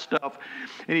all of that stuff.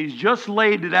 And he's just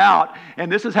laid it out.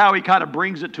 And this is how he kind of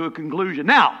brings it to a conclusion.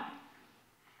 Now,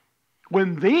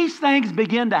 when these things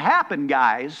begin to happen,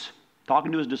 guys,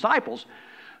 talking to his disciples,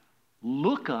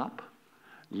 look up,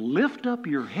 lift up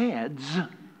your heads,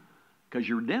 because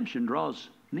your redemption draws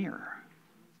near.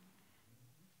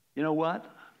 You know what?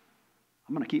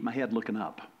 I'm going to keep my head looking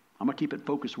up. I'm going to keep it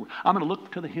focused. I'm going to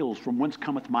look to the hills from whence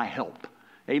cometh my help.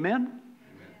 Amen? Amen.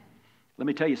 Let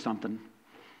me tell you something.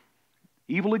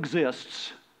 Evil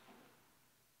exists,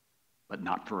 but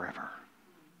not forever.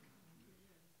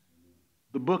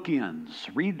 The book ends.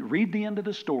 Read the end of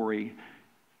the story.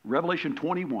 Revelation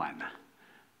 21.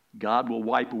 God will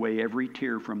wipe away every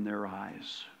tear from their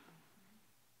eyes.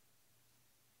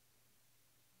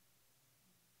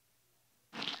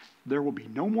 There will be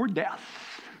no more death,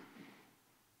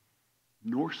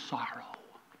 nor sorrow,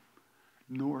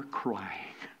 nor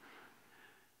crying.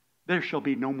 There shall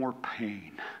be no more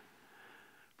pain,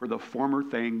 for the former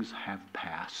things have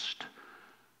passed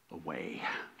away.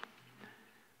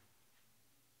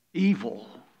 Evil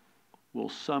will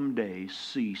someday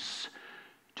cease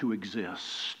to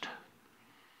exist.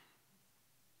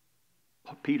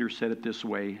 Peter said it this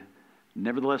way,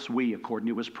 nevertheless we, according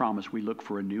to his promise, we look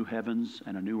for a new heavens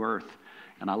and a new earth.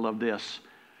 And I love this,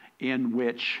 in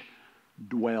which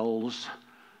dwells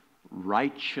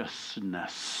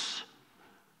righteousness.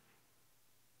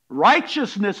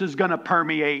 Righteousness is going to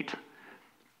permeate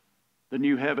the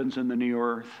new heavens and the new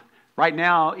earth. Right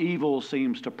now, evil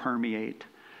seems to permeate.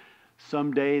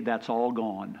 Someday, that's all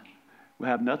gone. We'll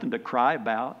have nothing to cry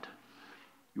about.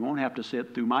 You won't have to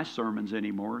sit through my sermons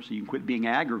anymore, so you can quit being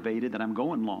aggravated that I'm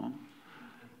going long.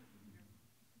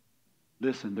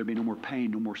 Listen, there'll be no more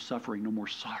pain, no more suffering, no more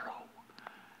sorrow.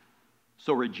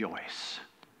 So rejoice.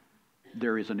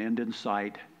 There is an end in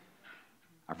sight.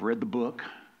 I've read the book.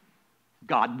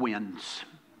 God wins.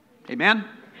 Amen?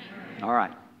 Amen? All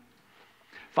right.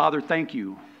 Father, thank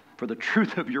you for the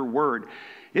truth of your word.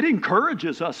 It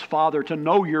encourages us, Father, to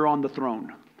know you're on the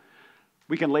throne.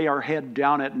 We can lay our head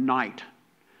down at night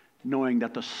knowing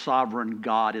that the sovereign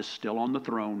God is still on the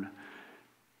throne.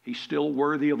 He's still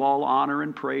worthy of all honor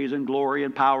and praise and glory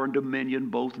and power and dominion,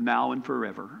 both now and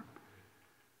forever.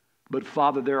 But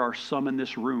Father, there are some in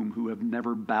this room who have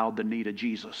never bowed the knee to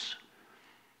Jesus.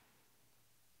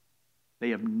 They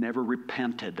have never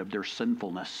repented of their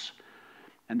sinfulness.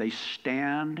 And they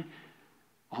stand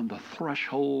on the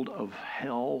threshold of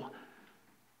hell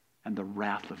and the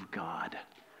wrath of God.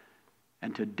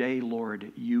 And today,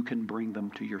 Lord, you can bring them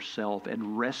to yourself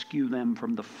and rescue them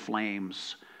from the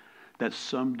flames that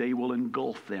someday will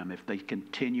engulf them if they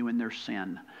continue in their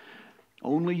sin.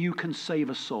 Only you can save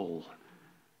a soul.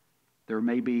 There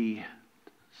may be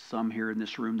some here in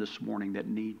this room this morning that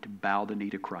need to bow the knee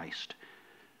to Christ.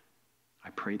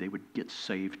 I pray they would get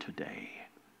saved today.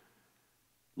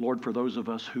 Lord, for those of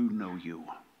us who know you,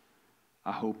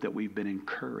 I hope that we've been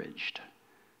encouraged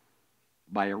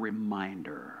by a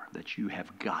reminder that you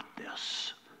have got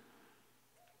this.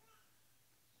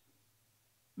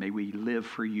 May we live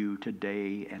for you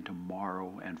today and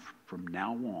tomorrow and from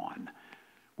now on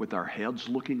with our heads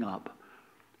looking up,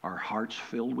 our hearts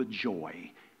filled with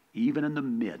joy, even in the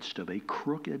midst of a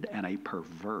crooked and a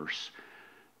perverse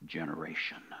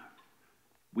generation.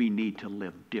 We need to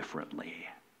live differently.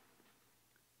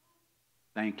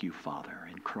 Thank you, Father,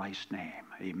 in Christ's name.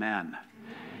 Amen.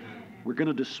 We're going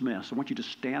to dismiss. I want you to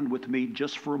stand with me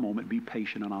just for a moment. Be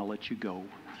patient, and I'll let you go.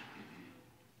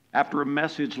 After a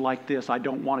message like this, I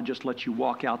don't want to just let you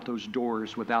walk out those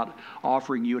doors without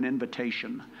offering you an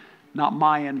invitation. Not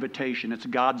my invitation, it's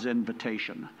God's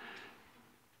invitation.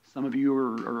 Some of you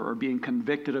are being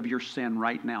convicted of your sin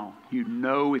right now. You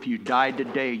know if you died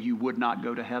today, you would not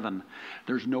go to heaven.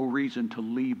 There's no reason to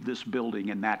leave this building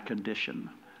in that condition.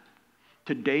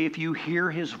 Today, if you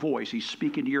hear his voice, he's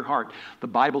speaking to your heart. The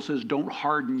Bible says, don't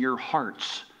harden your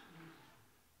hearts.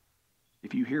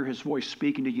 If you hear his voice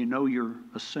speaking to you, know you're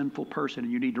a sinful person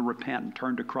and you need to repent and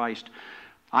turn to Christ.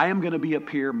 I am going to be up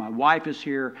here. My wife is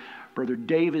here. Brother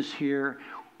Dave is here.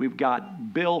 We've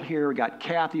got Bill here. We've got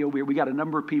Kathy over here. We've got a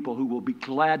number of people who will be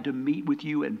glad to meet with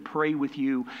you and pray with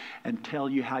you and tell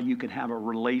you how you can have a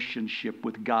relationship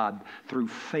with God through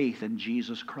faith in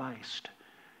Jesus Christ.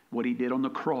 What he did on the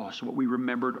cross, what we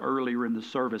remembered earlier in the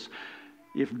service.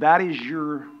 If that is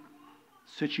your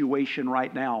situation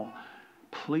right now,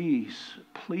 please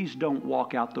don't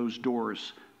walk out those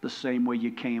doors the same way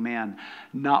you came in.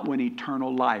 Not when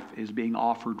eternal life is being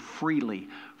offered freely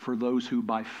for those who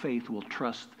by faith will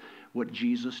trust what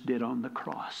Jesus did on the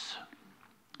cross.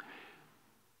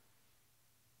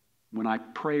 When I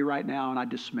pray right now and I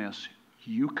dismiss,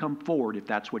 you come forward if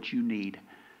that's what you need.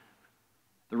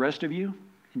 The rest of you,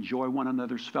 enjoy one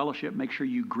another's fellowship. Make sure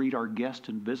you greet our guests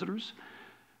and visitors.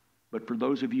 But for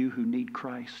those of you who need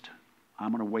Christ,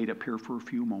 I'm going to wait up here for a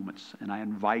few moments. And I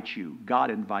invite you, God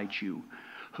invites you,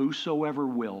 whosoever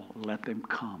will, let them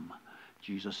come,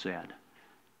 Jesus said.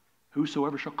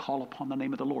 Whosoever shall call upon the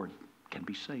name of the Lord can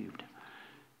be saved.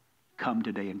 Come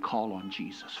today and call on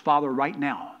Jesus. Father, right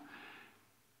now,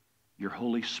 your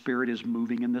Holy Spirit is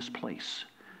moving in this place.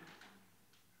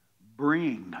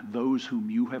 Bring those whom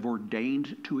you have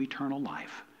ordained to eternal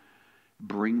life.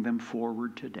 Bring them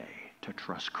forward today to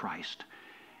trust Christ.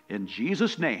 In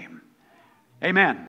Jesus' name, amen.